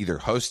we could either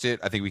host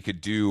it. I think we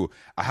could do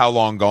a How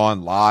Long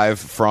Gone live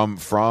from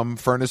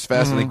Furnace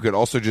Fest. I think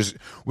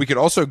we could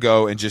also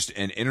go and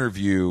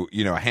interview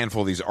a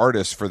handful of these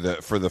artists for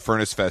the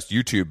Furnace Fest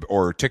YouTube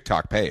or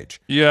TikTok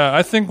page. Yeah,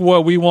 I think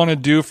what we want to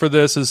do for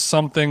this is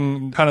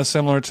something kind of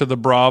similar to the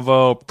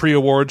Bravo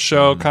pre-award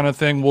show kind of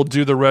thing. We'll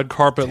do the red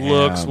carpet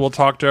looks. We'll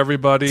talk to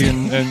everybody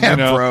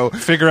and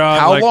figure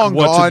out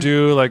what to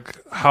do, like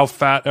how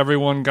fat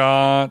everyone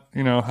got,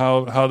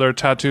 how their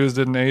tattoos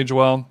didn't age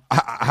well.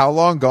 How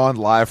Long Gone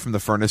live from the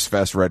Furnace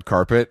Fest red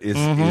carpet is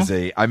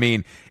I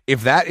mean,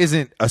 if that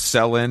isn't a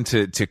sell-in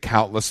to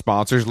countless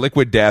sponsors,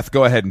 Liquid Death,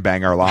 go ahead and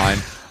bang our line.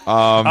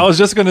 I was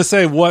just going to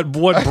say, what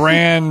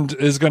brand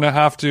is going to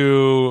have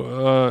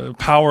to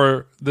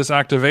power this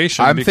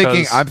activation?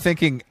 I'm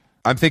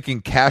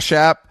thinking Cash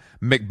App,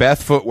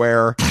 Macbeth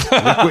Footwear,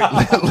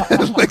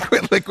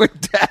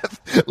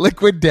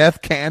 Liquid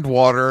Death canned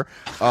water.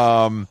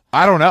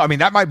 I don't know. I mean,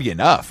 that might be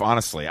enough.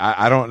 Honestly,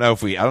 I don't know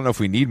if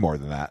we need more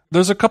than that.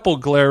 There's a couple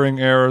glaring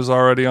errors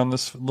already on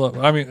this.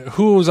 I mean,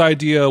 whose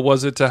idea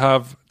was it to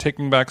have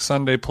Taking Back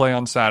Sunday play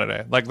on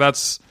Saturday? Like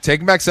that's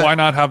Taking Back Sunday. Why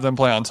not have them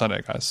play on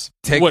Sunday, guys?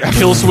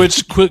 Kill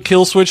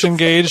Switch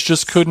Engage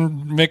just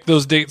couldn't make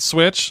those dates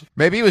switch.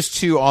 Maybe it was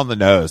too on the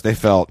nose. They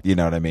felt, you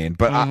know what I mean.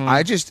 But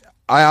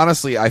I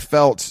honestly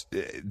felt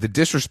the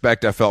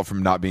disrespect I felt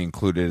from not being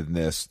included in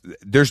this.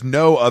 There's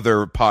no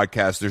other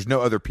podcast. There's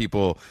no other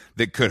people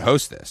that could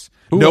host this.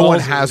 Who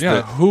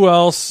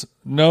else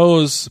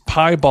knows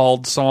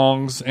Piebald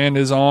songs and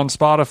is on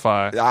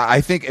Spotify?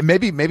 I think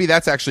maybe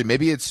that's actually,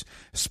 maybe it's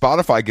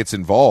Spotify gets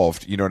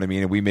involved. You know what I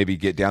mean? And we maybe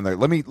get down there.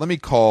 Let me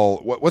call,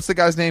 what's the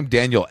guy's name?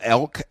 Daniel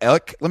Elk.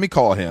 Let me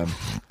call him.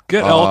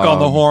 Get Elk on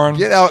the horn.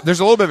 Get out. There's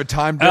a little bit of a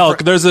time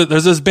difference. Elk. There's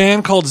this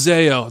band called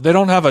Zayo. They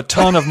don't have a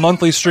ton of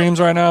monthly streams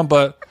right now,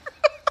 but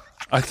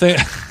I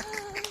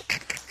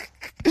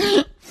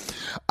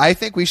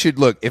think we should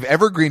look. If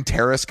Evergreen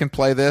Terrace can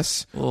play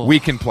this, we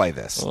can play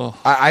this.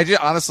 I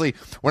just, honestly,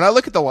 when I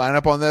look at the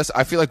lineup on this,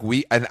 I feel like a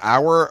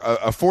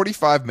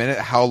 45-minute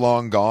How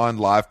Long Gone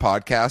live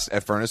podcast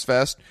at Furnace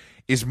Fest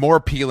is more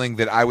appealing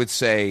than I would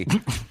say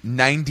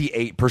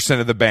 98%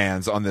 of the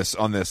bands on this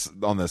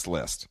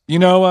list. You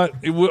know what?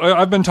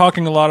 I've been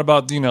talking a lot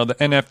about the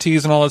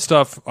NFTs and all that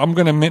stuff. I'm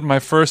going to mint my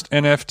first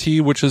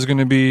NFT, which is going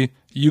to be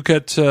you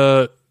get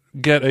to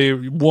get a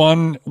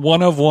one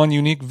of one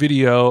unique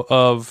video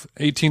of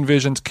 18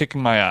 Visions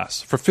kicking my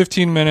ass for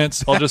 15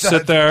 minutes. I'll just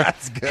sit there,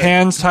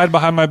 hands tied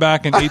behind my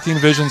back, and 18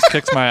 Visions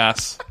kicks my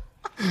ass.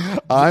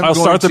 I'll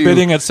start the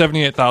bidding at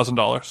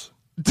 $78,000.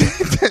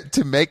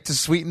 To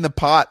sweeten the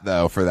pot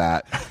though, for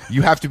that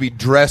you have to be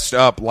dressed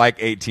up like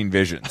 18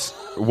 Visions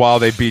while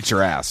they beat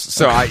your ass.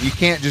 So you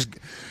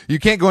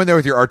can't go in there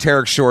with your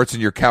Arc'teryx shorts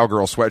and your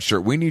cowgirl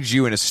sweatshirt. We need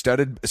you in a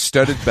studded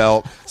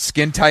belt,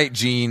 skin tight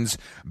jeans,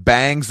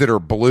 bangs that are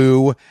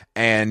blue,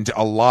 and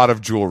a lot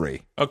of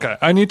jewelry. Okay,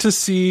 I need to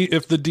see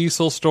if the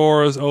Diesel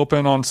store is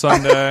open on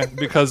Sunday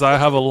because I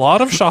have a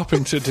lot of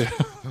shopping to do.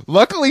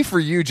 Luckily for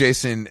you,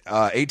 Jason,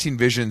 18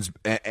 Visions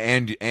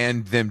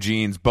and them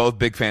jeans, both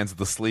big fans of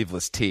the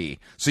sleeveless tee.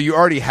 So you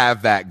already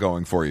have that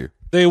going for you.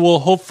 They will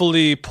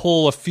hopefully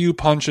pull a few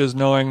punches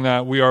knowing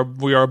that we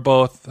are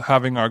both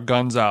having our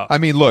guns out. I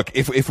mean, look,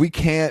 if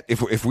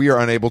we are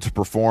unable to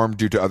perform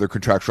due to other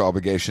contractual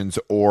obligations,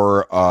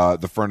 or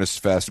the Furnace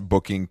Fest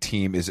booking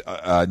team is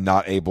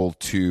not able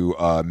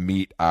to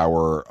meet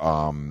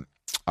our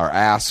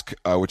ask,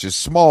 which is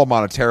small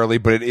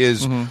monetarily, but it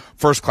is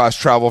first class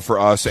travel for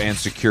us and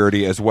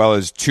security, as well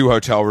as 2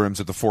 hotel rooms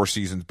at the Four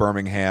Seasons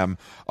Birmingham,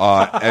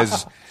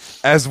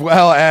 as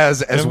well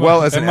as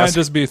it might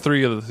just be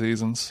 3 of the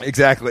seasons.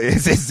 Exactly,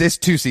 it's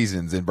 2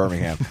 seasons in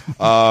Birmingham.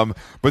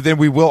 But then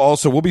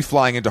we'll be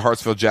flying into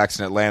Hartsfield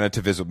Jackson, Atlanta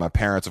to visit my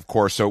parents, of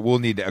course. So we'll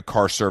need a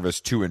car service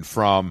to and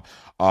from.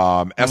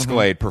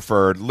 Escalade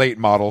preferred, late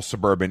model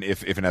Suburban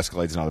if an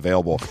Escalade's not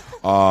available.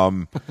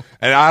 And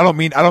I don't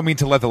mean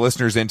to let the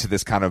listeners into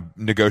this kind of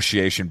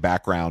negotiation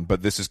background,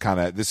 but this is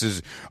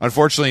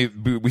unfortunately,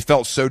 we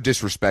felt so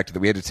disrespected that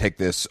we had to take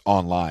this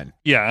online.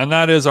 Yeah, and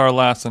that is our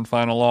last and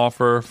final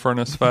offer,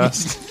 Furnace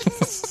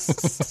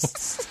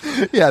Fest.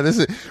 Yeah,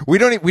 we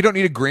don't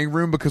need a green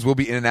room because we'll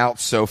be in and out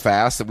so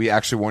fast that we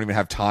actually won't even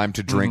have time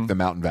to drink the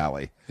Mountain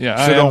Valley.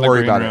 Yeah, so don't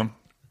worry about it.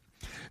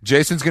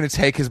 Jason's going to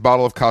take his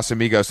bottle of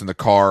Casamigos in the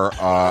car.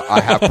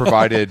 I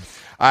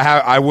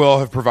will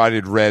have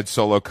provided red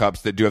Solo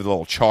cups that do have the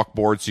little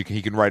chalkboard, so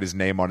he can write his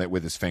name on it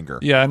with his finger.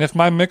 Yeah, and if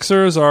my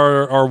mixers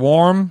are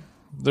warm,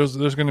 there's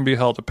going to be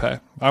hell to pay.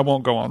 I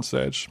won't go on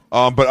stage.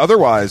 But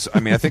otherwise, I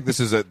mean, I think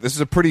this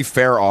is a pretty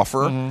fair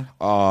offer. And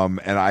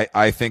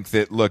I think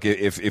that, look,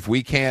 if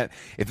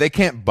they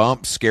can't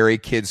bump Scary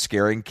Kids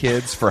Scaring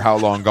Kids for How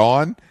Long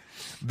Gone,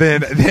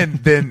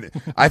 then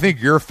I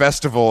think your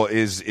festival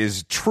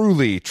is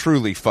truly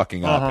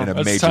fucking up in a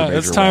major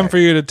It's time way. for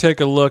you to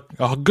take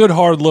a good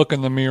hard look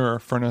in the mirror,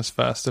 Furnace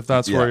Fest, if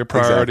that's where your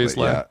priorities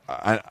lay.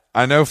 Yeah.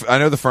 I know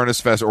the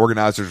Furnace Fest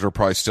organizers are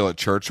probably still at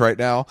church right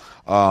now,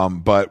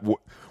 but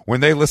when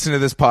they listen to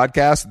this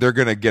podcast,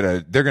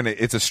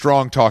 it's a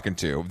strong talking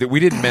to. We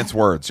didn't mince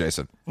words,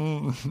 Jason.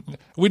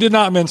 We did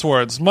not mince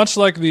words, much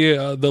like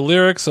the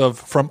lyrics of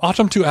From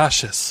Autumn to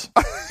Ashes.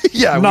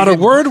 Yeah, not a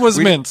word was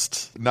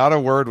minced. Not a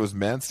word was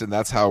minced, and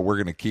that's how we're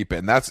going to keep it.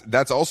 And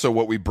that's also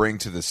what we bring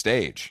to the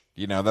stage.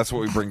 That's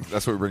what we bring.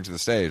 That's what we bring to the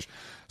stage.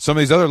 Some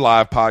of these other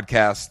live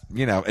podcasts,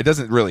 it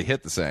doesn't really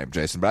hit the same,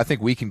 Jason. But I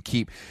think we can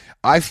keep.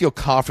 I feel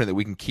confident that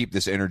we can keep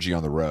this energy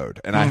on the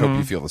road, and I hope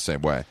you feel the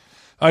same way.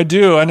 I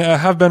do, and I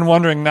have been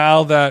wondering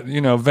now that,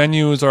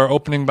 venues are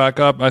opening back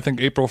up. I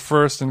think April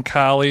 1st in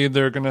Cali,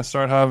 they're going to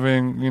start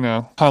having,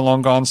 How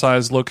Long Gone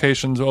size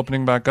locations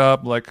opening back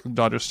up, like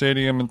Dodger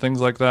Stadium and things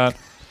like that.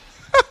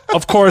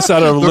 Of course,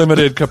 at a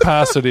limited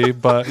capacity,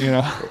 but,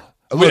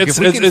 Look,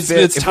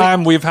 it's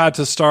time I've had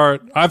to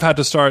start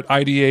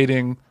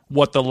ideating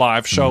what the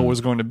live show was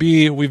going to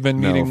be. We've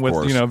been meeting with,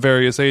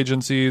 various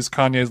agencies,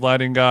 Kanye's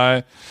lighting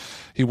guy.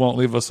 He won't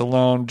leave us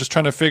alone. Just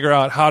trying to figure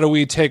out how do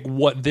we take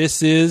what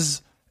this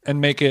is and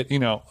make it,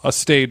 a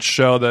stage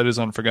show that is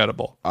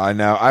unforgettable. I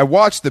know. I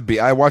watched that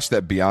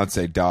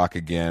Beyonce doc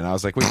again. I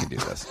was like, we can do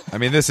this. I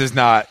mean, this is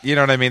not, you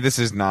know what I mean? This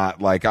is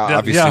not like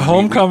obviously. Yeah,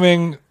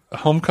 homecoming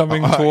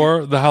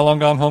tour, the How Long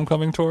Gone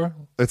homecoming tour.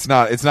 It's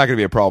not going to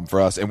be a problem for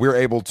us, and we're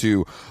able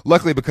to.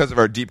 Luckily, because of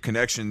our deep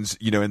connections,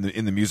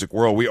 in the music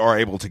world, we are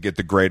able to get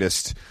the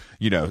greatest,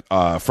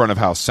 front of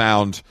house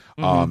sound,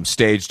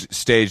 stage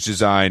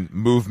design,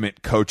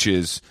 movement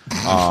coaches. It's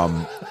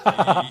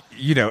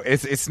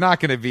not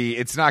going to be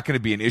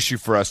an issue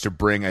for us to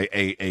bring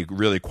a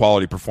really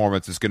quality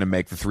performance that's going to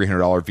make the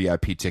 $300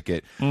 VIP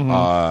ticket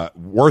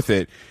worth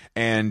it.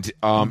 And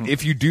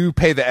if you do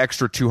pay the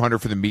extra $200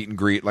 for the meet and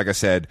greet, like I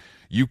said,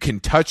 you can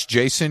touch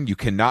Jason, you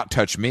cannot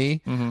touch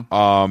me.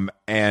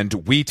 And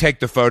we take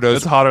the photos.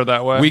 It's hotter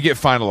that way. We get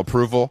final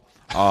approval.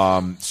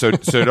 So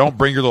don't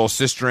bring your little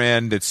sister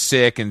in that's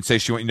sick and say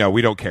she went. No,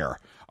 we don't care.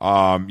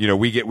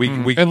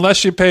 We unless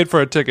she paid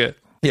for a ticket.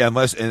 Yeah,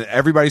 and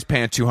everybody's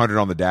paying $200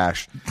 on the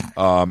dash,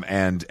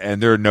 and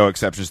there are no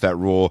exceptions to that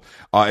rule.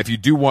 If you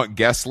do want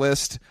guest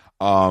list,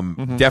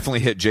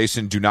 definitely hit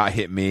Jason. Do not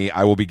hit me.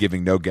 I will be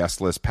giving no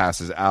guest list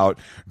passes out.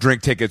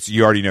 Drink tickets,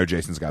 you already know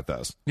Jason's got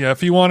those. Yeah,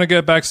 if you want to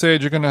get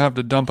backstage, you're gonna have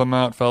to dump them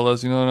out,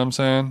 fellas. You know what I'm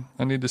saying?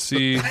 I need to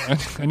see.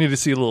 I need to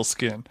see a little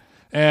skin.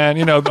 And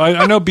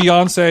I know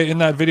Beyonce in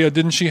that video.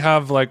 Didn't she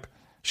have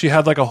she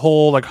had a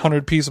whole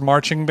 100-piece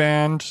marching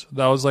band?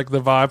 That was the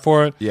vibe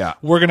for it. Yeah,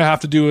 we're gonna have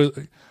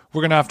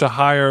to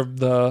hire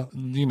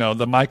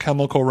the My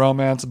Chemical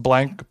Romance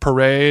blank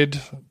parade.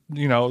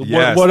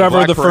 Yes,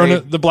 whatever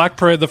the Black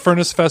Parade, the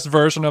Furnace Fest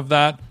version of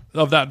that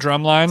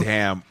drum line.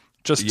 Damn.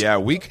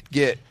 We could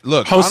get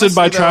hosted honestly,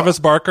 by Travis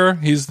Barker.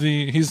 He's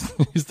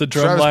the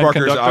drum line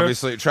Barker conductor.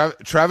 Is obviously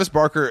Travis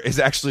Barker is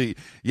actually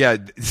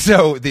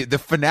So the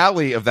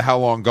finale of the How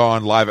Long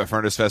Gone live at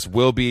Furnace Fest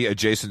will be a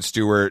Jason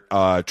Stewart,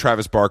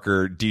 Travis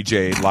Barker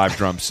DJ live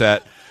drum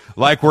set,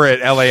 like we're at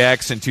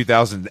LAX in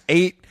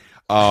 2008.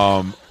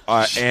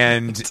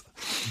 And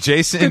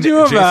Jason, could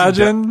you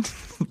imagine?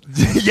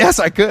 Yes,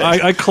 I could.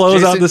 I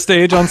close out the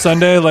stage on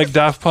Sunday like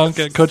Daft Punk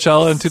at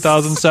Coachella in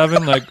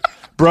 2007.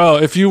 Bro,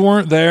 if you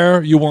weren't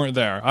there, you weren't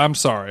there. I'm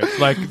sorry.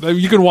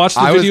 You can watch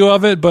the video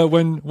of it, but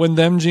when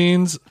Them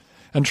Jeans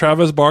and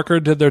Travis Barker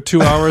did their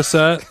 2-hour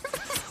set,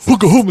 we'll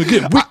go home and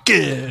get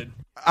wicked.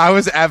 I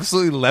was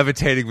absolutely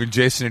levitating when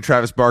Jason and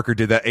Travis Barker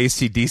did that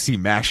AC/DC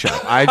mashup.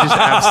 I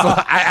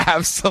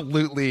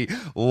absolutely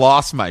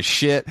lost my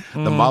shit.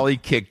 The Molly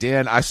kicked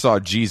in. I saw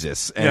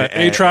Jesus.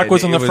 A-Track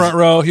was in the front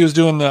row. He was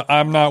doing the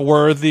I'm not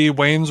worthy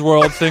Wayne's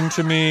World thing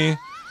to me.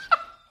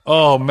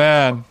 Oh,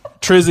 man.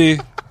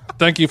 Trizzy,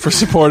 thank you for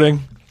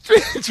supporting.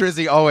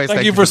 Trizzy, always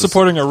thank you for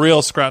supporting a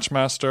real scratch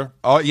master.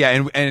 Oh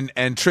yeah,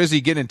 and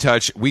Trizzy, get in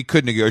touch. We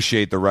could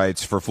negotiate the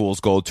rights for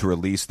Fool's Gold to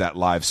release that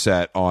live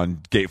set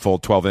on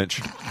Gatefold 12-inch.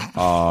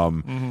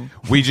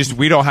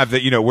 We don't have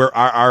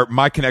the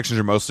my connections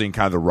are mostly in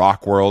kind of the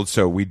rock world,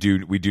 so we do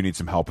need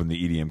some help in the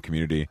EDM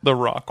community. The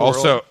rock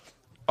world.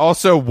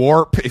 Also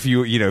Warp, if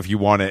you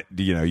want it,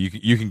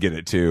 you can get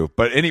it too.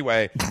 But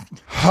anyway,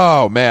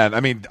 oh man, I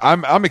mean,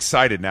 I'm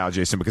excited now,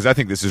 Jason, because I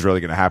think this is really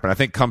going to happen. I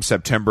think come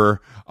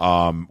September,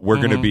 we're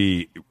going to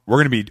be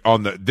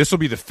on this will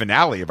be the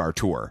finale of our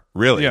tour.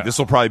 Really, This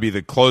will probably be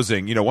the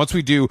closing. Once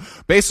we do,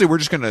 basically, we're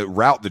just going to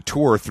route the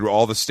tour through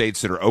all the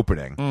states that are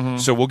opening.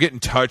 So we'll get in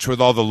touch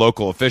with all the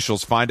local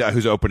officials, find out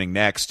who's opening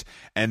next,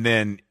 and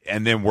then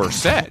we're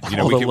set.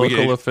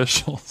 Local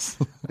officials.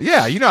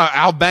 Yeah,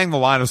 I'll bang the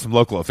line of some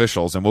local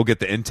officials, and we'll get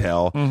the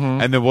intel,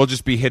 and then we'll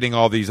just be hitting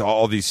all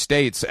these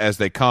states as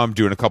they come,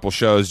 doing a couple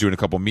shows, doing a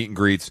couple meet and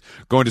greets,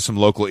 going to some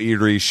local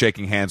eateries,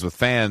 shaking hands with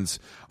fans,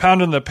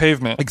 pounding the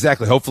pavement.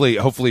 Exactly.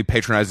 Hopefully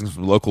patronizing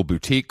some local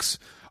boutiques,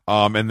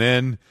 and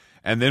then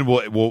and then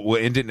we'll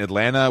end it in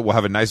Atlanta. We'll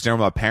have a nice dinner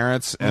with my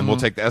parents, and we'll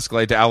take the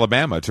Escalade to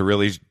Alabama to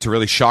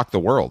really shock the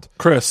world.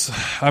 Chris,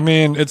 I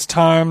mean, it's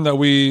time that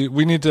we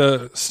need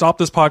to stop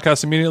this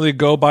podcast immediately.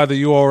 Go by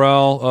the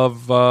URL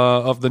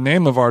of the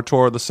name of our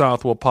tour, The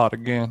South Will Pot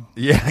Again.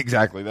 Yeah,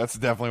 exactly. That's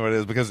definitely what it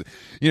is, because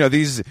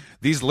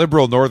these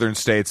liberal northern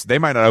states, they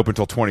might not open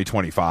until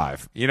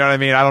 2025. You know what I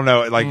mean? I don't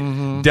know.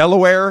 Like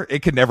Delaware,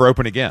 it could never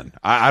open again.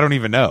 I don't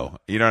even know.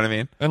 You know what I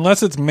mean?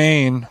 Unless it's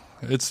Maine.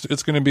 It's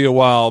going to be a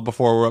while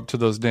before we're up to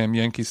those damn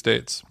Yankee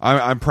states.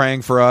 I'm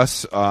praying for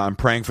us. I'm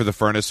praying for the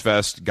Furnace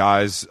Fest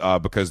guys,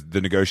 because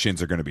the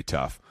negotiations are going to be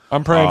tough.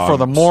 I'm praying for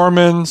the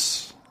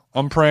Mormons.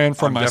 I'm praying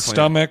for my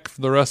stomach for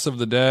the rest of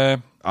the day.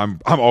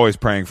 I'm always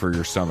praying for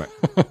your stomach.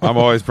 I'm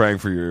always praying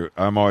for your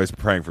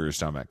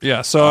stomach.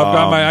 Yeah, so I've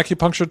got my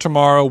acupuncture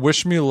tomorrow.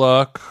 Wish me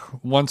luck.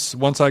 Once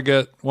I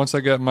get my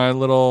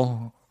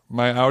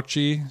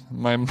ouchie,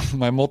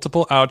 my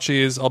multiple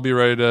ouchies, I'll be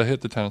ready to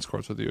hit the tennis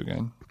courts with you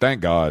again.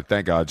 Thank God.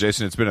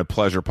 Jason, it's been a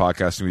pleasure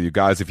podcasting with you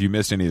guys. If you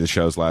missed any of the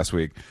shows last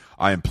week,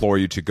 I implore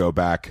you to go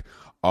back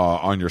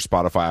on your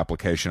Spotify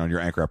application, on your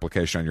Anchor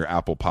application, on your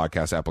Apple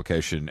Podcast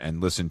application,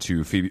 and listen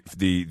to Phoebe,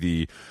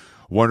 the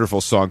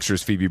wonderful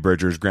songstress Phoebe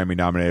Bridgers,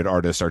 Grammy-nominated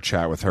artist. Our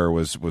chat with her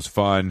was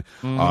fun.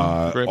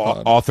 Great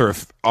pod.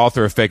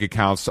 Author of Fake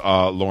Accounts,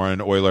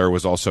 Lauren Euler,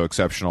 was also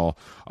exceptional.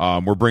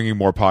 We're bringing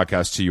more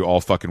podcasts to you all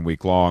fucking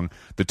week long.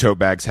 The tote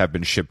bags have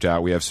been shipped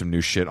out. We have some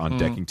new shit on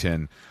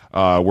Deckington.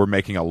 We're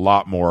making a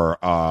lot more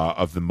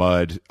of the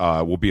mud.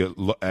 We'll be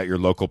at your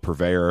local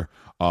purveyor.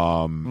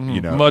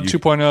 Mud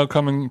 2.0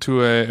 coming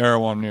to a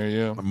Erewhon near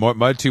you. Mud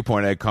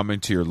 2.0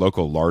 coming to your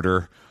local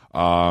larder.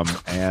 We're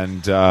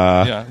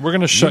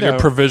gonna shut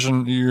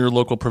your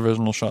local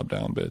provisional shop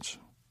down, bitch.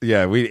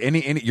 Yeah,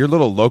 your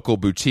little local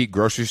boutique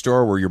grocery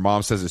store where your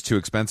mom says it's too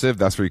expensive,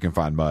 that's where you can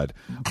find mud.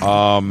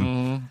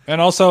 And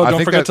also,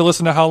 don't forget to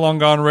listen to How Long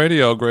Gone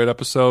Radio. Great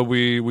episode.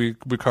 We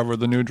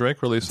covered the new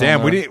Drake release.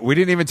 Damn, we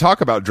didn't even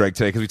talk about Drake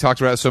today because we talked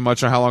about it so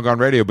much on How Long Gone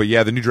Radio. But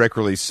yeah, the new Drake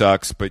release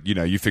sucks. But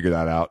you figure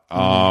that out.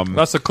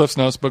 That's the Cliff's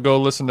Notes. But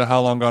go listen to How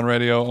Long Gone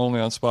Radio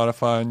only on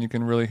Spotify, and you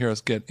can really hear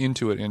us get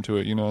into it.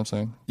 You know what I'm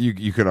saying?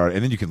 You could,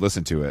 and then you can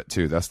listen to it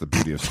too. That's the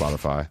beauty of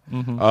Spotify.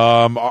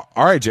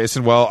 All right,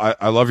 Jason. Well,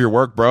 I love your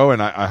work, bro,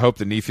 and I hope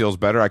the knee feels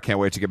better. I can't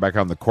wait to get back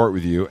on the court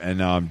with you.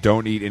 And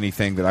don't eat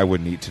anything that I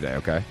wouldn't eat today.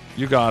 Okay?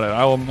 You got it.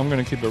 I'm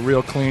going to keep it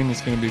real clean.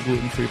 It's going to be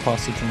gluten-free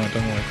pasta tonight.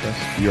 Don't worry, Chris.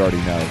 You already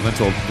know.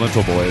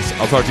 Lentil boys.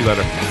 I'll talk to you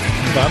later.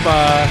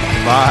 Bye-bye.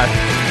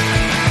 Bye.